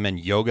highly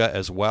recommend yoga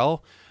as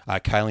well.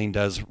 Kylene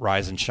does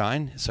Rise and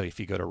Shine. So if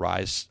you go to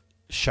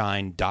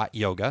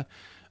riseshine.yoga,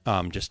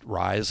 just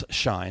Rise,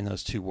 Shine,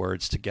 those 2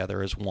 words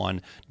together as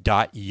one,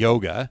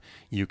 .yoga,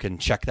 you can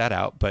check that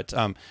out. But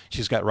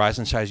she's got Rise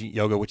and Shine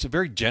Yoga, which is a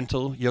very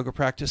gentle yoga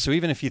practice. So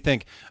even if you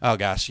think, oh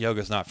gosh,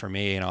 yoga's not for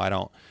me,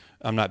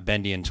 I'm not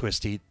bendy and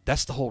twisty.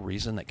 That's the whole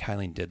reason that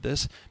Kylene did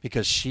this,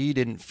 because she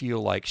didn't feel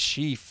like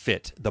she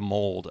fit the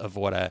mold of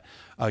what a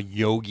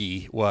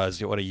yogi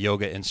was, what a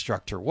yoga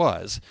instructor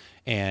was.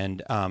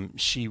 And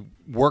she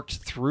worked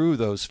through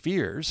those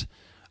fears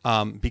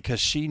because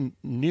she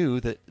knew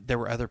that there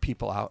were other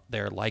people out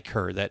there like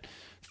her that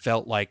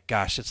felt like,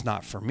 gosh, it's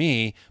not for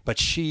me, but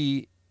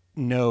she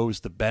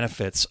knows the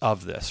benefits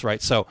of this,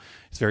 right? So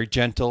it's very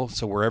gentle.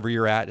 So wherever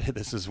you're at,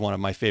 this is one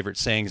of my favorite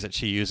sayings that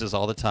she uses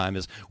all the time,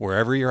 is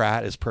wherever you're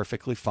at is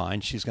perfectly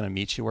fine. She's going to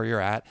meet you where you're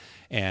at.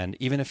 And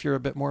even if you're a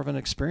bit more of an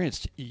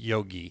experienced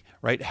yogi,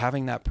 right,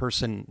 having that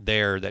person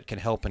there that can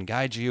help and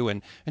guide you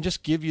and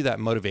just give you that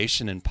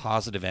motivation and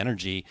positive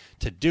energy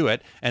to do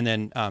it. And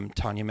then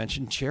Tanya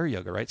mentioned chair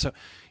yoga, right? So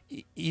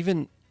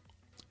even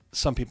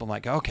some people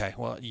might go, okay,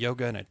 well,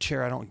 yoga in a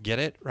chair, I don't get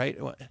it, right?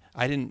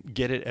 I didn't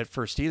get it at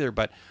first either,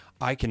 but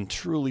I can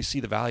truly see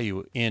the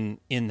value in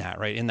that,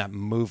 right? In that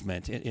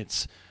movement.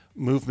 It's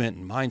movement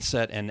and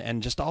mindset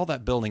and just all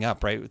that building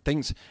up, right?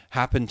 Things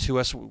happen to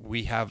us.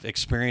 We have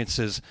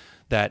experiences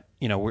that,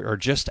 are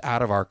just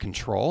out of our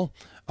control,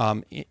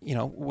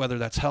 whether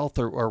that's health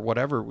or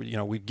whatever,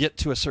 we get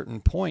to a certain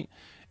point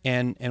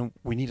and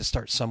we need to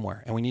start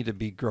somewhere and we need to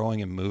be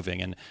growing and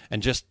moving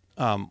and just,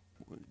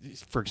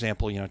 for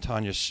example,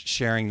 Tanya's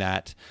sharing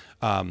that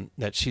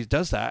she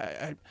does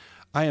that.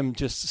 I am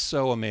just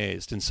so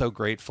amazed and so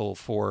grateful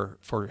for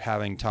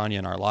having Tanya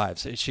in our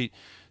lives.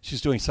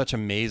 She's doing such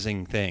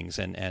amazing things,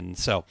 and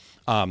so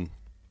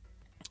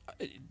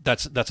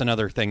that's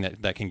another thing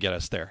that can get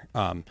us there.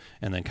 And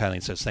then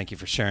Kylene says, thank you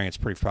for sharing. It's a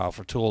pretty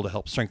powerful tool to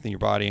help strengthen your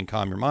body and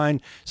calm your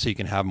mind so you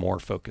can have more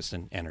focus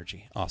and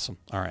energy. Awesome.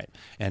 All right.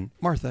 And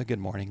Martha, good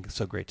morning.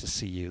 So great to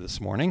see you this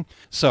morning.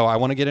 So I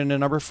want to get into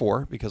number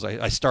 4 because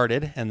I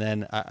started and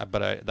then,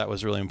 that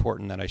was really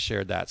important that I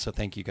shared that. So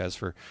thank you guys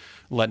for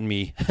letting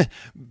me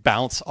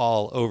bounce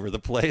all over the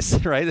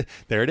place, right?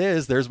 There it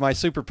is. There's my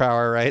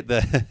superpower, right?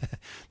 The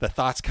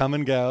thoughts come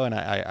and go and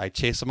I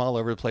chase them all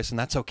over the place, and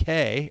that's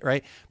okay,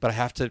 right? But I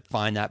have to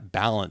find that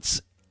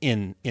balance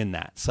in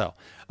that. So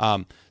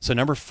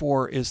number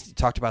 4 is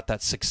talked about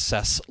that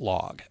success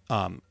log.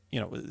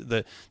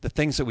 The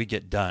things that we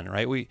get done,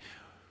 right?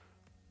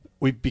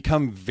 We've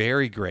become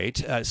very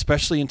great,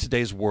 especially in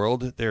today's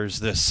world. There's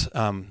this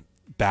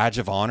badge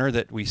of honor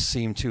that we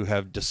seem to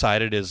have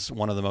decided is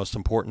one of the most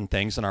important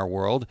things in our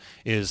world,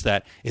 is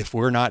that if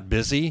we're not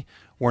busy,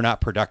 we're not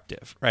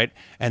productive, right?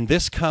 And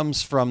this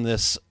comes from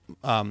this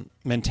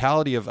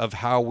mentality of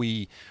how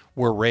we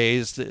were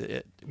raised.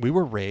 We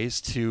were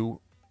raised to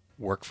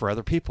work for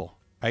other people,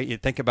 right? You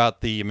think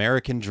about the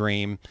American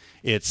dream.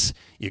 It's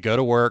you go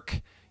to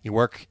work, you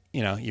work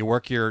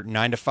your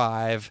 9 to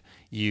 5,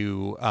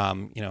 you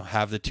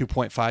have the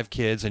 2.5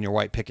 kids and your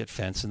white picket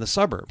fence in the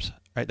suburbs,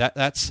 right?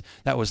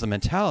 That was the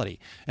mentality.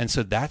 And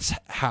so that's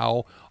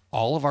how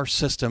all of our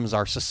systems,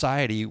 our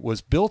society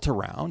was built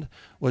around,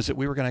 was that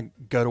we were going to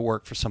go to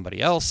work for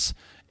somebody else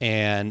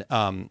and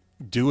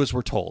do as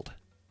we're told,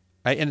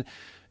 right?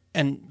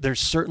 And there's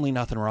certainly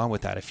nothing wrong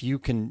with that. If you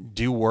can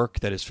do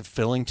work that is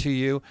fulfilling to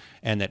you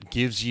and that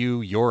gives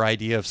you your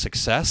idea of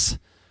success,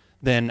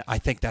 then I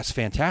think that's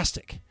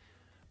fantastic.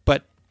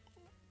 But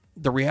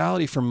the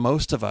reality for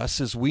most of us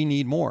is we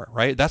need more,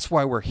 right? That's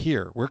why we're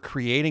here. We're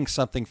creating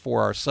something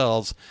for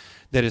ourselves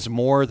that is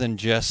more than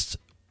just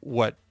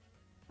what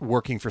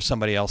working for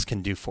somebody else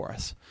can do for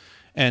us.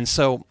 And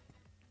so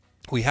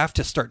we have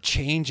to start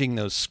changing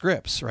those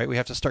scripts, right? We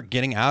have to start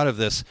getting out of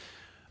this,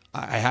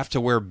 I have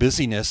to wear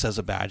busyness as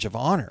a badge of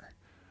honor,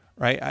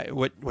 right?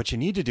 What you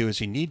need to do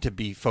is you need to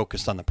be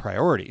focused on the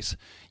priorities.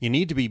 You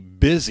need to be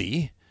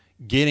busy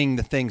getting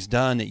the things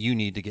done that you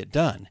need to get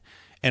done.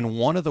 And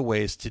one of the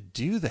ways to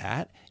do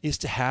that is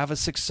to have a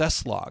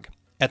success log.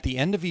 At the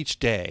end of each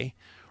day,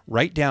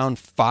 write down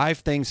 5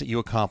 things that you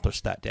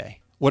accomplished that day,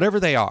 whatever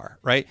they are,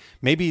 right?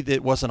 Maybe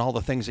it wasn't all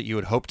the things that you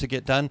had hoped to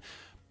get done,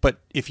 but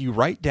if you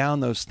write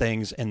down those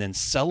things and then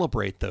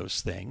celebrate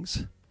those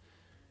things,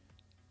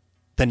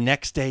 the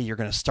next day you're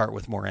going to start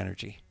with more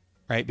energy,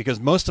 right? Because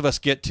most of us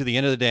get to the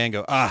end of the day and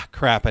go,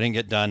 crap, I didn't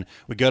get done.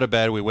 We go to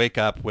bed, we wake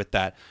up with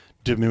that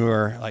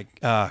demure, like,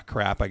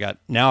 crap,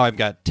 I've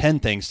got 10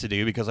 things to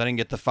do because I didn't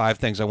get the 5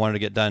 things I wanted to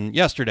get done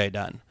yesterday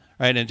done,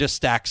 right? And it just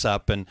stacks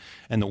up, and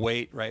the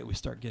weight, right? We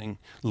start getting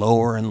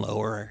lower and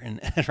lower, and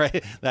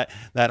right,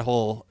 that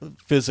whole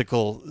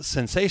physical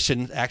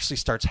sensation actually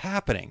starts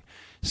happening.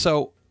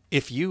 So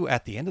if you,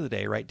 at the end of the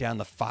day, write down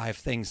the 5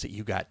 things that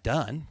you got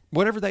done,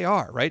 whatever they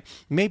are, right?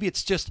 Maybe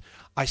it's just,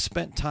 I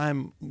spent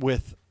time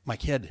with my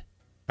kid,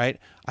 right?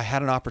 I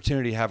had an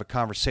opportunity to have a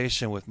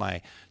conversation with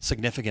my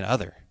significant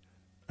other,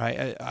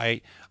 right?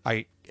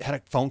 I had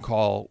a phone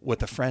call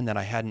with a friend that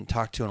I hadn't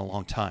talked to in a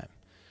long time.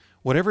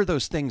 Whatever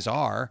those things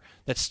are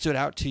that stood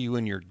out to you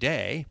in your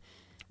day,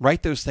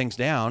 write those things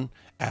down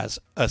as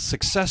a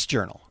success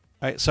journal.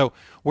 Right? So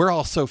we're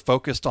also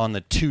focused on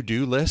the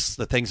to-do lists,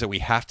 the things that we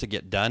have to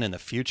get done in the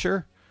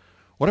future.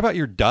 What about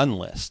your done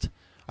list?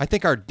 I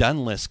think our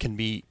done list can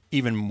be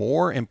even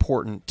more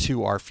important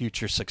to our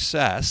future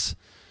success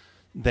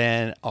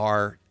than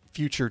our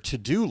future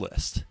to-do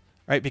list,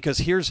 right? Because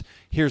here's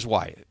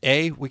why.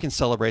 A, we can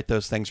celebrate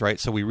those things, right?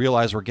 So we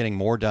realize we're getting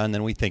more done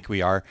than we think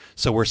we are.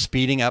 So we're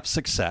speeding up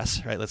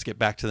success, right? Let's get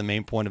back to the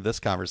main point of this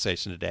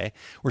conversation today.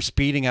 We're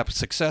speeding up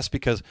success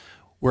because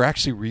we're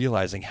actually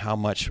realizing how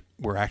much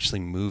we're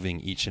actually moving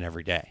each and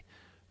every day,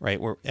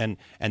 right? And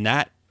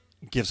that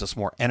gives us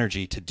more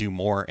energy to do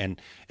more, and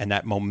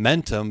that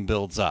momentum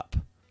builds up,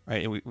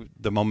 right?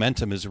 The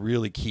momentum is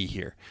really key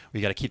here.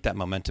 We got to keep that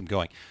momentum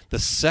going. The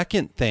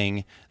second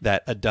thing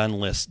that a done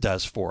list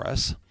does for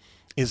us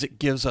is it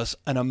gives us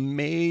an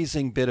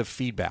amazing bit of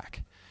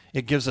feedback.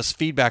 It gives us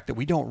feedback that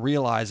we don't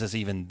realize is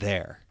even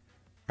there,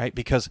 right?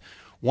 Because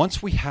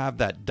once we have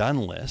that done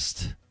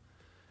list,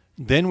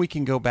 then we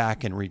can go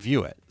back and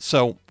review it.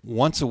 So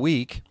once a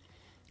week,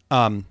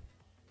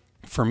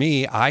 for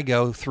me, I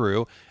go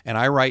through and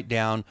I write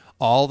down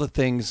all the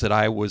things that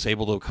I was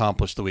able to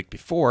accomplish the week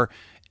before.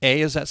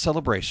 A, is that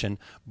celebration,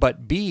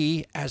 but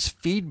B, as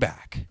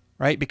feedback,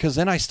 right? Because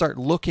then I start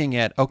looking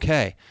at,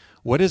 okay,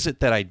 what is it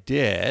that I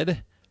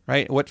did,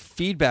 right? What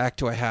feedback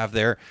do I have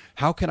there?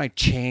 How can I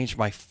change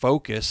my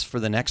focus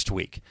for the next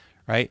week,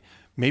 right?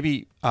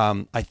 Maybe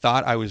I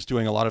thought I was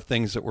doing a lot of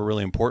things that were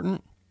really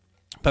important,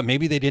 but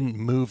maybe they didn't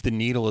move the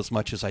needle as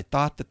much as I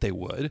thought that they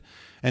would.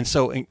 And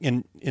so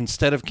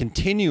instead of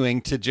continuing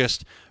to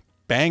just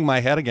bang my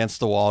head against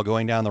the wall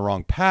going down the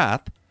wrong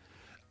path,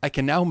 I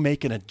can now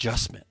make an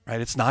adjustment, right?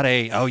 It's not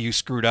oh, you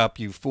screwed up,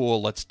 you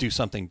fool, let's do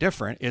something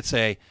different. It's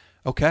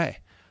okay,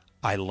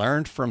 I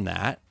learned from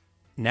that.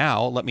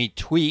 Now let me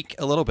tweak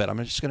a little bit.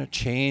 I'm just going to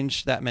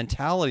change that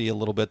mentality a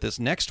little bit this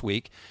next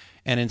week.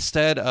 And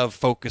instead of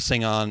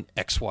focusing on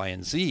X, Y,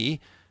 and Z,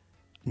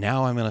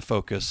 now I'm going to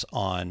focus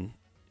on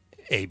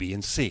A, B,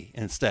 and C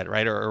instead,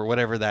 right? Or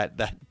whatever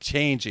that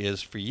change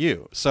is for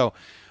you. So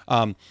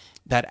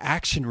that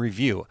action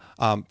review,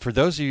 for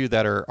those of you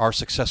that are our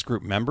Success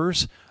Group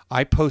members,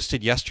 I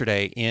posted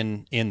yesterday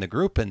in the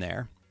group in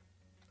there.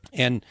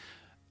 And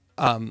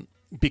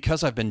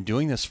because I've been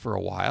doing this for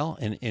a while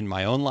in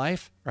my own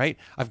life, right,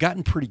 I've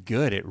gotten pretty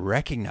good at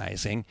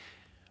recognizing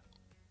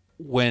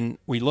when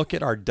we look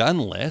at our done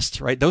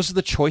list, right, those are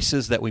the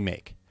choices that we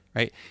make,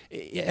 right?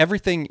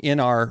 Everything in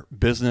our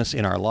business,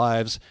 in our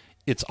lives,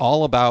 it's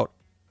all about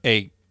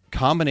a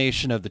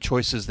combination of the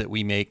choices that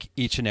we make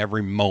each and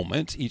every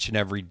moment, each and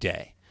every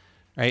day,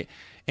 right?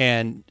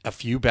 And a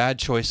few bad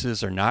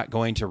choices are not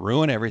going to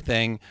ruin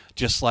everything,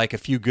 just like a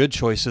few good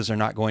choices are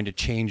not going to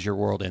change your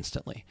world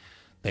instantly.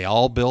 They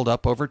all build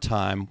up over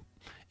time,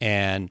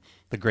 and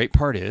the great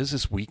part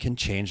is we can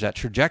change that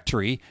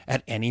trajectory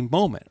at any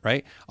moment,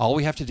 right? All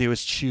we have to do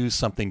is choose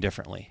something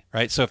differently,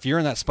 right? So if you're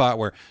in that spot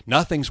where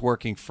nothing's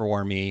working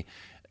for me,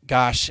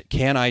 gosh,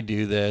 can I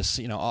do this?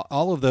 You know,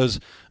 all of those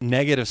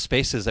negative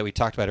spaces that we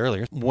talked about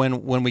earlier.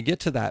 When we get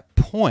to that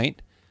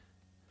point,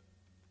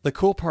 the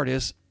cool part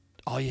is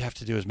all you have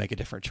to do is make a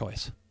different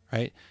choice,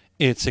 right?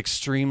 It's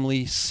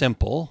extremely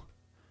simple.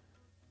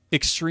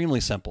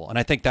 And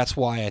I think that's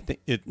why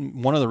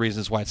one of the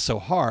reasons why it's so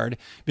hard,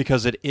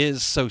 because it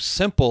is so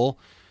simple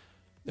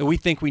that we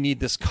think we need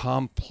this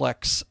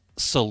complex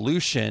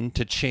solution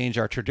to change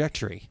our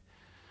trajectory.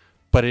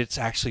 But it's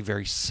actually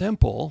very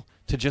simple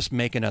to just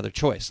make another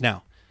choice.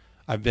 Now,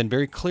 I've been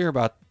very clear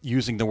about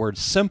using the word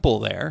simple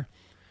there,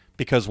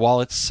 because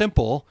while it's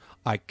simple,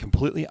 I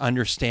completely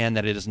understand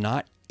that it is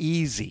not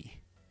easy.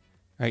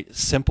 Right?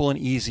 Simple and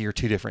easy are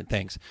two different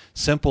things.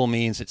 Simple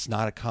means it's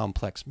not a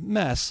complex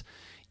mess.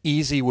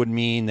 Easy would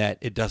mean that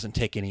it doesn't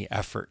take any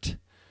effort.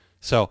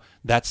 So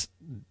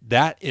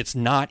it's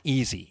not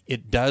easy.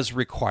 It does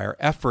require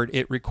effort.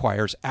 It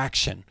requires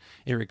action.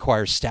 It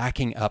requires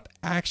stacking up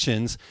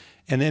actions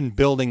and then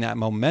building that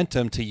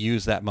momentum to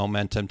use that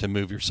momentum to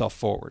move yourself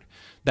forward.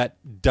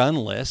 That done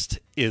list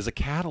is a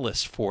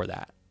catalyst for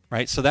that,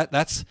 right? So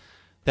that's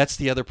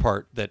the other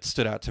part that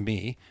stood out to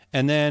me.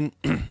 And then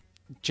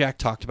Jack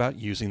talked about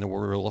using the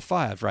rule of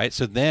 5, right?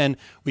 So then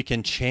we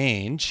can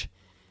change,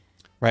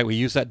 right? We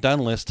use that done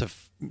list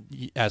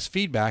as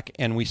feedback,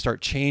 and we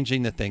start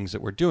changing the things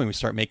that we're doing. We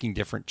start making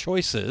different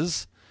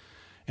choices.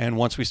 And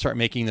once we start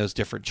making those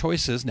different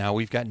choices, now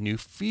we've got new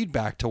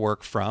feedback to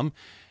work from.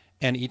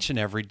 And each and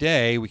every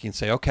day we can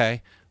say,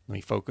 okay, let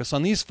me focus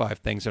on these 5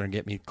 things that are going to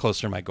get me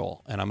closer to my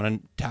goal. And I'm going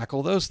to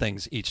tackle those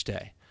things each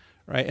day,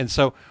 right? And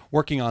so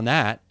working on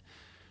that.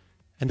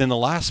 And then the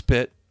last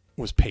bit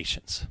was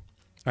patience,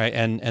 right?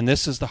 And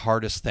this is the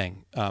hardest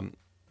thing.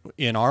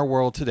 In our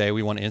world today,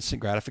 we want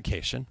instant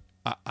gratification.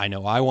 I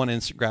know I want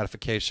instant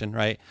gratification,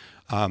 right?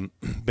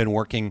 Been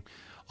working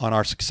on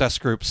our success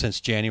group since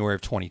January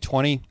of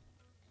 2020.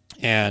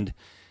 And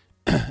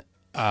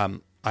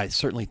I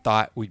certainly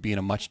thought we'd be in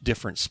a much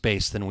different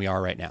space than we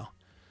are right now,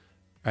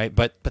 right?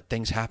 But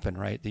things happen,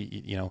 right?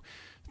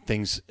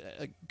 Things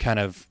kind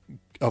of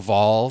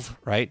evolve,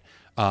 right?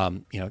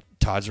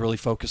 Todd's really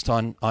focused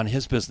on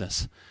his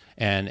business,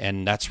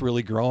 and that's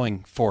really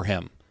growing for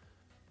him,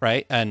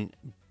 right?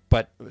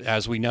 But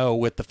as we know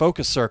with the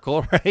focus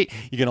circle, right,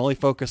 you can only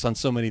focus on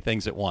so many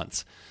things at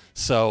once.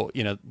 So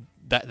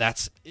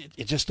that's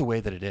it's just the way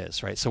that it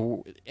is, right?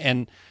 So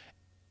and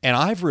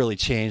I've really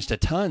changed a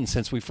ton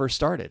since we first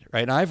started,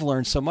 right? And I've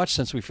learned so much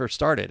since we first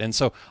started, and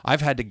so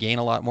I've had to gain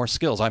a lot more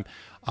skills.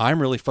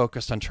 I'm really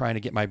focused on trying to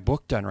get my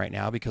book done right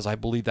now because I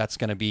believe that's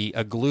going to be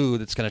a glue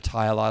that's going to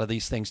tie a lot of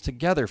these things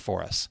together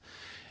for us.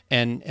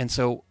 And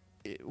so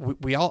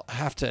we all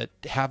have to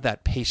have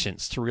that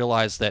patience to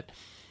realize that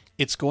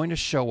it's going to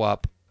show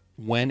up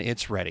when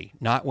it's ready,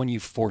 not when you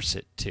force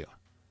it to,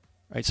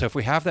 right? So if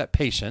we have that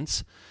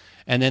patience,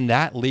 and then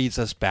that leads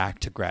us back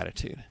to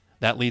gratitude.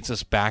 That leads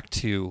us back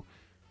to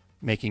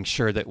making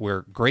sure that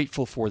we're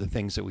grateful for the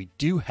things that we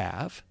do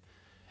have,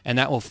 and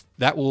that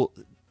will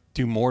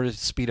do more to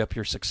speed up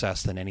your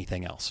success than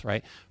anything else,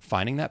 right?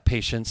 Finding that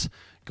patience,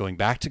 going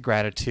back to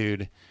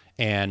gratitude,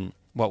 and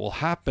what will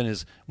happen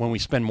is when we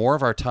spend more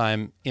of our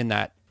time in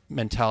that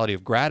mentality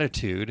of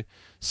gratitude,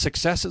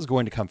 success is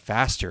going to come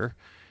faster,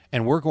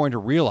 and we're going to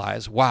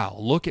realize, wow,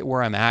 look at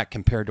where I'm at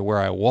compared to where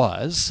I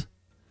was,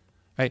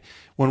 right?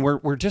 When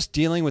we're just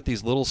dealing with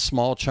these little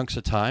small chunks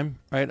of time,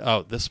 right?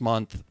 Oh, this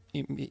month,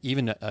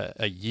 even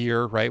a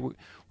year, right? We're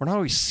not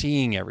always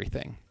seeing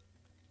everything.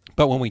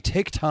 But when we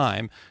take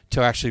time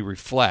to actually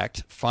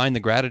reflect, find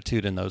the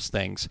gratitude in those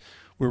things,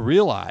 we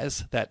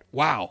realize that,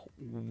 wow,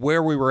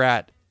 where we were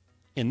at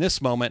in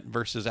this moment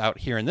versus out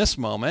here in this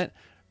moment.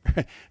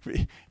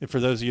 For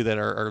those of you that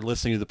are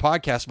listening to the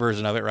podcast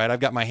version of it, right, I've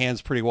got my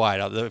hands pretty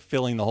wide,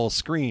 filling the whole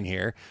screen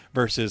here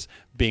versus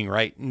being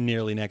right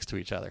nearly next to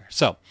each other.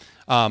 So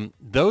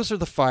those are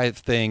the 5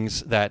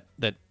 things that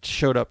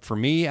showed up for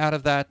me out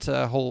of that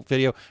whole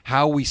video,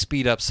 how we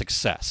speed up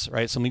success,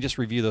 right? So let me just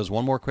review those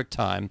one more quick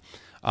time.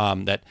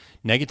 That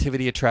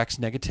negativity attracts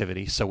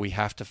negativity, so we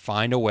have to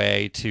find a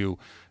way to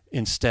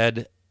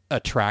instead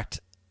attract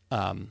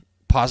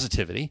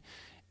positivity.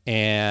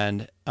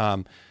 And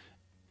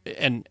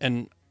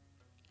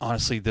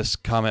honestly, this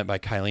comment by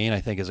Kylene,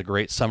 I think, is a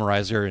great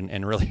summarizer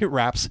and really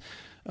wraps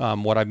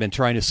what I've been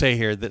trying to say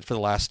here that for the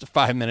last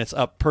 5 minutes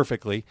up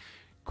perfectly.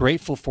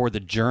 Grateful for the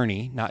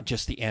journey, not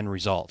just the end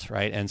result,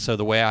 right? And so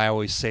the way I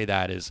always say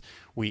that is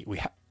we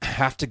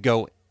have to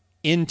go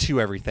into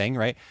everything,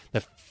 right?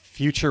 The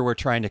future we're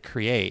trying to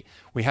create,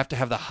 we have to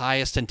have the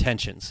highest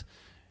intentions,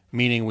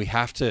 meaning we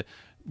have to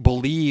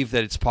believe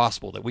that it's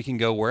possible, that we can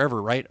go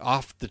wherever, right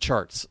off the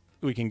charts.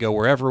 We can go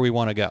wherever we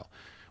want to go.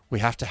 We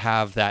have to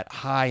have that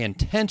high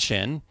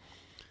intention,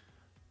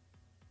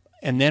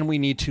 and then we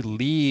need to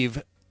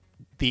leave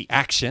the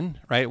action,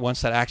 right?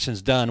 Once that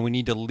action's done, we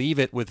need to leave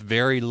it with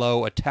very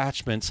low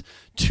attachments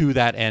to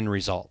that end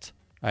result,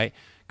 right?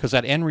 Because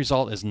that end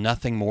result is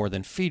nothing more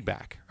than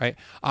feedback, right?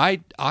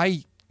 I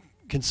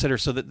consider,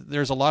 so that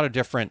there's a lot of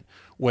different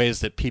ways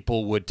that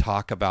people would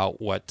talk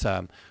about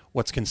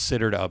what's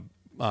considered a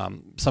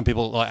some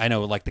people, I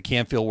know, like the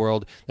Canfield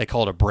world, they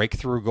call it a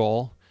breakthrough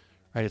goal,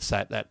 right? It's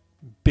that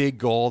big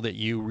goal that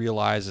you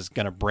realize is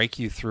going to break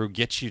you through,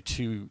 get you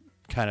to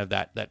kind of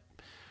that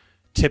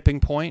tipping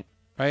point,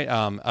 right?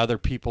 Other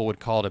people would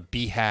call it a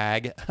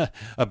BHAG,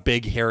 a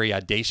big, hairy,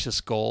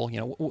 audacious goal.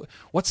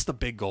 What's the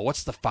big goal?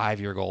 What's the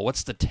 5-year goal?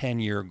 What's the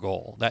 10-year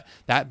goal?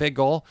 That big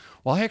goal?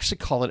 Well, I actually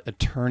call it a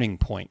turning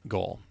point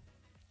goal.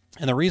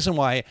 And the reason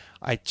why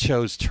I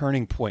chose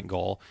turning point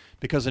goal,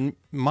 because in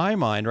my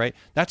mind, right,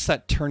 that's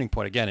that turning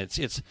point. Again,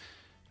 it's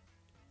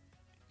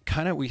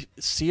kind of, we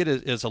see it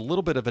as a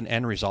little bit of an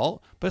end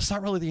result, but it's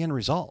not really the end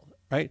result,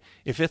 right?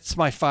 If it's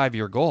my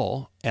 5-year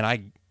goal and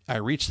I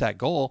reach that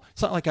goal,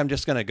 it's not like I'm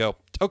just going to go,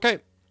 okay,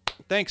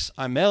 thanks,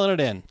 I'm mailing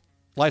it in,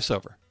 life's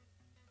over,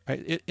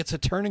 right? It's a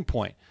turning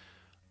point.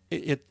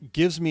 It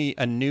gives me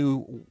a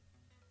new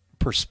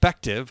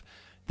perspective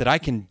that I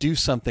can do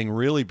something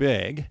really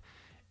big.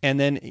 And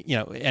then,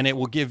 and it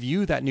will give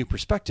you that new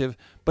perspective,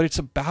 but it's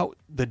about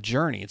the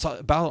journey. It's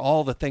about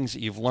all the things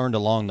that you've learned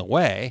along the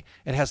way.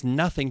 It has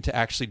nothing to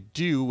actually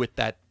do with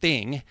that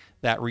thing,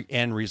 that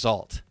end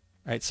result,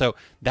 right? So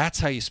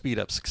that's how you speed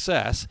up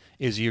success,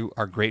 is you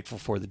are grateful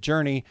for the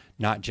journey,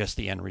 not just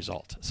the end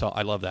result. So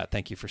I love that.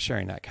 Thank you for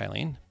sharing that,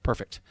 Kylene.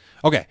 Perfect.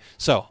 Okay,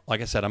 so like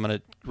I said, I'm going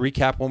to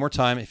recap one more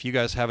time. If you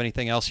guys have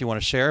anything else you want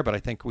to share, but I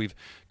think we've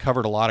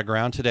covered a lot of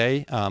ground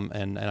today,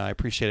 and I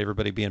appreciate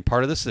everybody being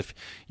part of this. If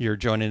you're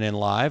joining in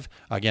live,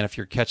 again, if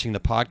you're catching the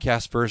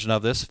podcast version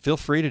of this, feel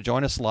free to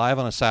join us live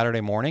on a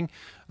Saturday morning.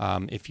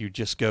 If you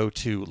just go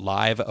to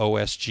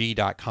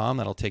liveosg.com,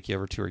 that'll take you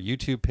over to our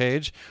YouTube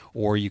page,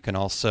 or you can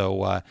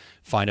also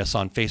find us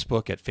on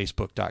Facebook at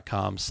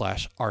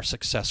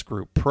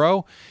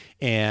facebook.com/OurSuccessGroupPro.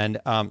 And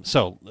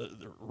so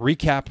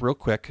recap real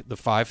quick, the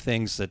 5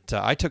 things that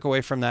I took away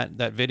from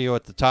that video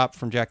at the top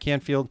from Jack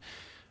Canfield.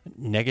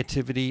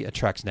 Negativity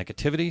attracts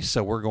negativity,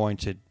 so we're going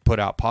to put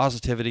out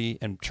positivity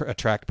and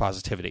attract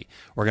positivity.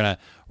 We're gonna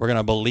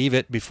believe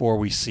it before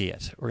we see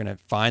it. We're gonna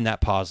find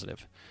that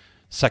positive.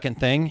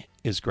 Second thing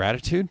is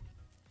gratitude.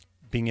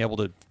 Being able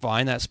to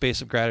find that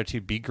space of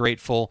gratitude, be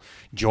grateful.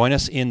 Join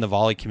us in the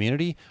Volley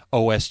community,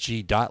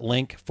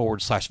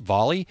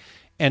 osg.link/Volley,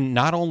 and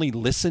not only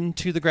listen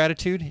to the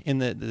gratitude in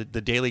the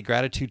daily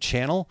gratitude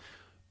channel,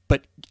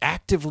 but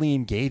actively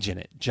engage in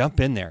it. Jump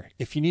in there.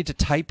 If you need to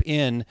type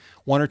in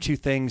 1 or 2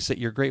 things that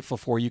you're grateful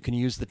for, you can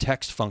use the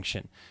text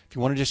function. If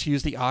you want to just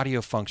use the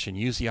audio function,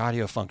 use the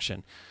audio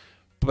function.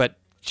 But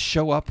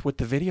show up with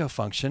the video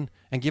function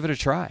and give it a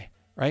try,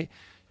 right?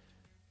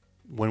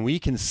 When we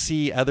can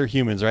see other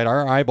humans, right,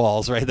 our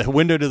eyeballs, right, the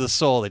window to the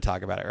soul, they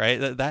talk about it,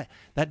 right?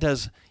 That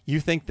does, you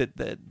think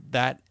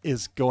that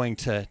is going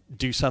to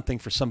do something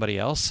for somebody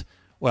else?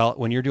 Well,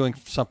 when you're doing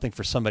something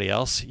for somebody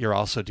else, you're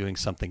also doing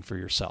something for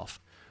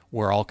yourself.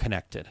 We're all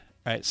connected,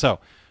 right? So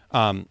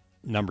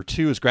number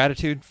 2 is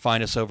gratitude.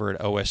 Find us over at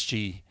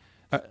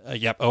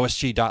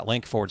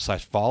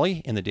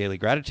osg.link/Volley in the daily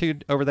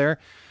gratitude over there.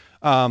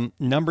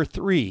 Number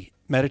 3,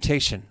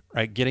 meditation,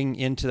 right? Getting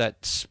into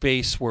that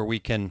space where we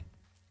can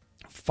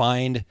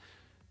find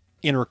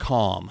inner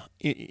calm,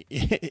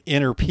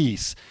 inner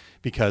peace,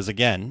 because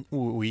again,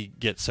 we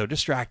get so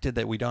distracted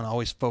that we don't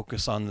always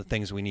focus on the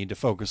things we need to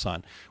focus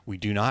on. We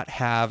do not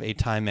have a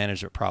time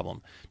management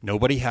problem.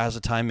 Nobody has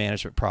a time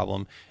management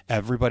problem.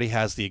 Everybody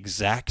has the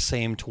exact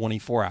same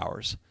 24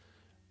 hours,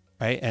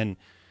 right? And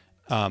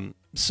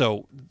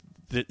so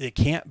it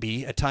can't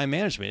be a time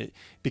management,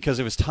 because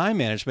if it's time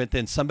management,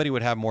 then somebody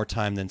would have more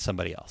time than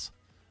somebody else,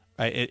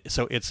 right?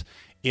 So it's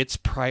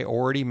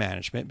priority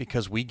management,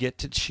 because we get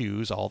to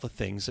choose all the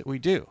things that we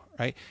do,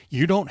 right?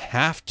 You don't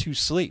have to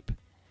sleep.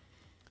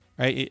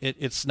 Right?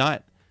 It's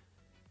not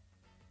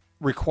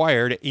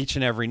required each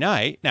and every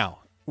night. Now,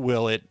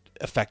 will it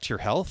affect your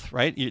health?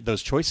 Right?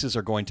 Those choices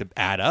are going to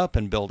add up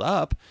and build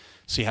up.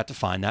 So you have to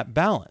find that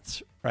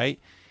balance,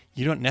 right?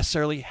 You don't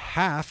necessarily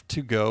have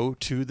to go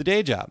to the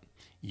day job.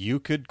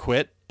 You could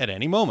quit at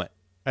any moment,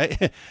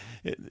 right?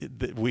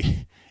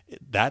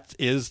 That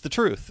is the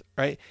truth,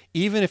 right?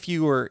 Even if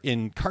you were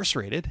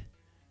incarcerated,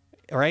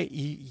 right?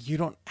 You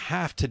don't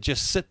have to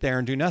just sit there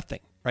and do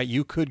nothing. Right,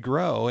 you could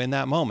grow in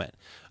that moment.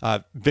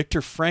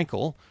 Viktor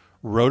Frankl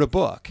wrote a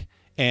book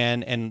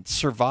and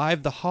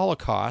survived the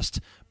Holocaust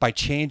by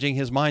changing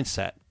his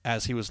mindset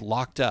as he was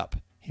locked up.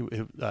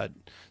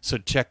 So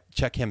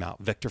check him out,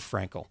 Viktor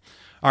Frankl.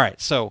 All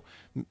right, so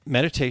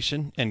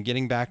meditation and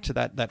getting back to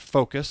that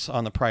focus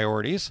on the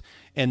priorities,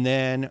 and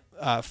then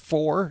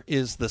 4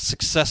 is the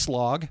success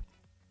log.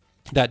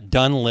 That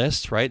done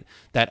list, right?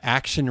 That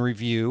action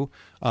review,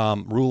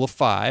 rule of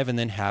 5, and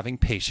then having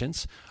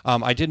patience.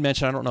 I did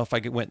mention, I don't know if I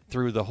went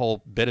through the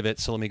whole bit of it,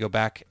 so let me go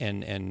back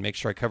and make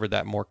sure I covered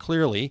that more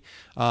clearly.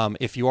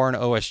 If you are an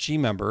OSG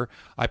member,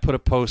 I put a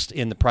post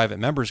in the private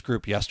members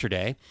group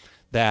yesterday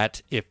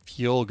that if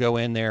you'll go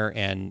in there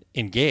and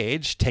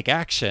engage, take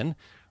action,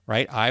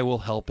 right? I will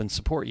help and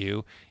support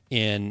you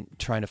in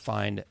trying to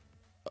find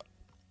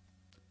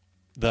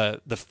the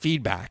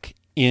feedback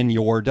in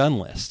your done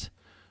list.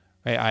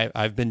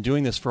 I've been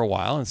doing this for a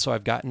while, and so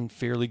I've gotten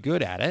fairly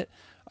good at it,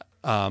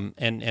 and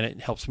it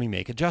helps me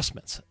make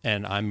adjustments.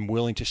 And I'm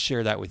willing to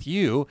share that with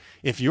you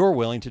if you're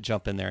willing to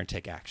jump in there and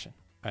take action,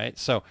 right?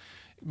 So,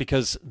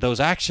 because those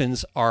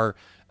actions are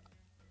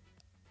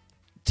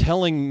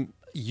telling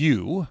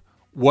you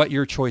what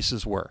your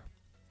choices were,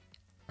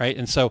 right?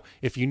 And so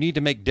if you need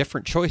to make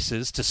different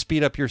choices to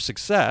speed up your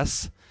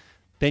success,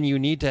 then you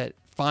need to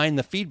find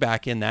the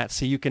feedback in that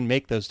so you can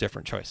make those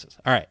different choices.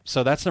 All right,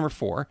 so that's number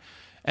 4.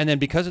 And then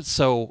because it's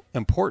so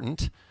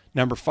important,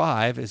 number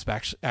 5 is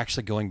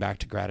actually going back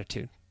to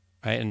gratitude,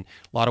 right? And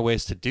a lot of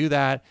ways to do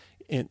that.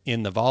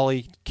 In the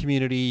Volley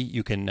community,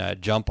 you can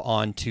jump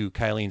on to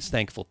Kylene's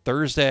Thankful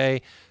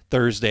Thursday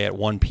at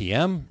 1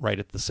 p.m., right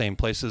at the same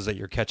places that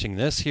you're catching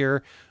this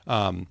here,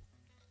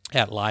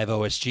 at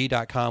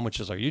liveosg.com, which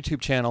is our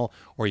YouTube channel,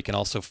 or you can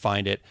also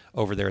find it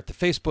over there at the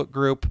Facebook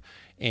group.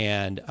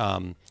 And,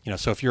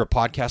 so if you're a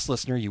podcast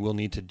listener, you will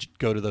need to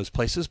go to those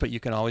places, but you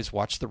can always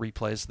watch the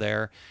replays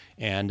there.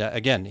 And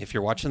again, if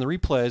you're watching the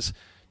replays,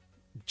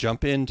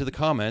 jump into the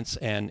comments,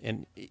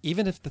 and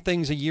even if the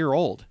thing's a year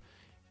old,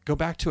 go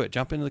back to it,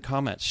 jump into the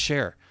comments,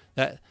 share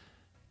that.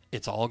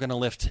 It's all going to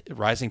lift.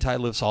 Rising tide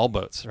lifts all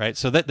boats, right?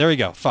 So there you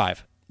go.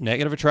 5,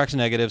 negative attracts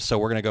negative. So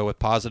we're going to go with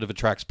positive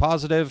attracts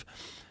positive.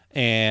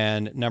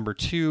 And number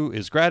 2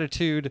 is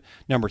gratitude.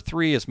 Number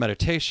 3 is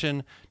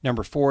meditation.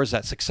 Number 4 is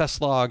that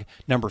success log.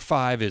 Number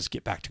 5 is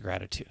get back to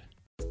gratitude.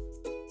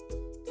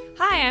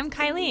 Hi, I'm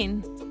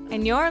Kylene,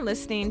 and you're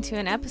listening to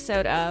an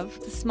episode of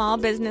the Small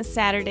Business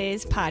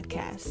Saturdays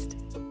podcast.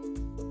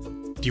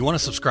 Do you want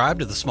to subscribe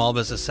to the Small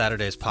Business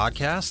Saturdays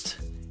podcast?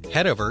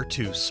 Head over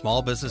to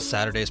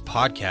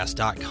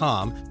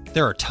smallbusinesssaturdayspodcast.com.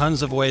 There are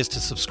tons of ways to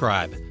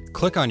subscribe.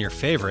 Click on your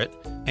favorite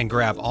and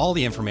grab all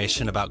the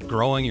information about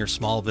growing your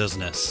small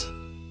business.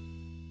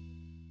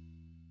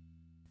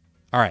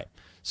 All right,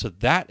 so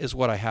that is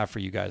what I have for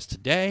you guys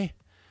today.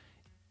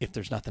 If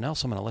there's nothing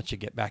else, I'm going to let you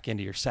get back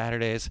into your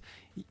Saturdays.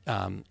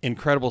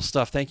 Incredible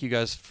stuff. Thank you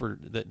guys for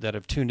that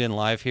have tuned in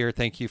live here.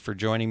 Thank you for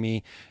joining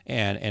me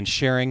and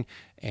sharing.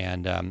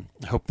 And I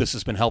hope this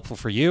has been helpful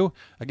for you.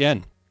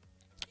 Again,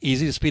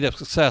 easy to speed up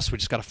success. We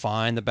just got to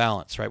find the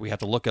balance, right? We have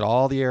to look at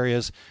all the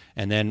areas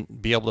and then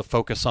be able to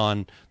focus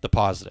on the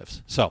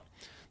positives. So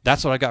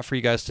that's what I got for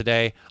you guys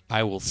today.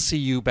 I will see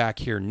you back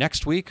here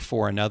next week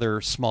for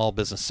another Small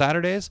Business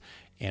Saturdays,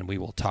 and we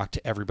will talk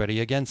to everybody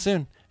again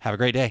soon. Have a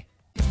great day.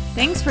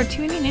 Thanks for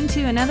tuning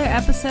into another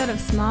episode of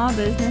Small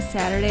Business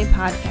Saturday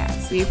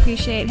Podcast. We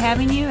appreciate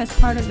having you as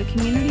part of the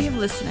community of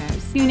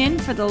listeners. Tune in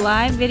for the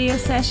live video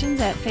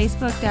sessions at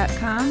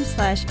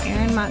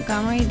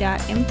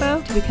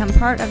facebook.com/AaronMontgomery.info to become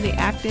part of the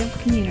active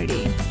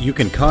community. You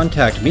can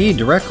contact me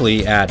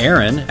directly at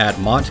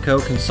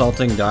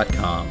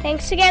Aaron@MontcoConsulting.com.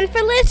 Thanks again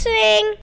for listening.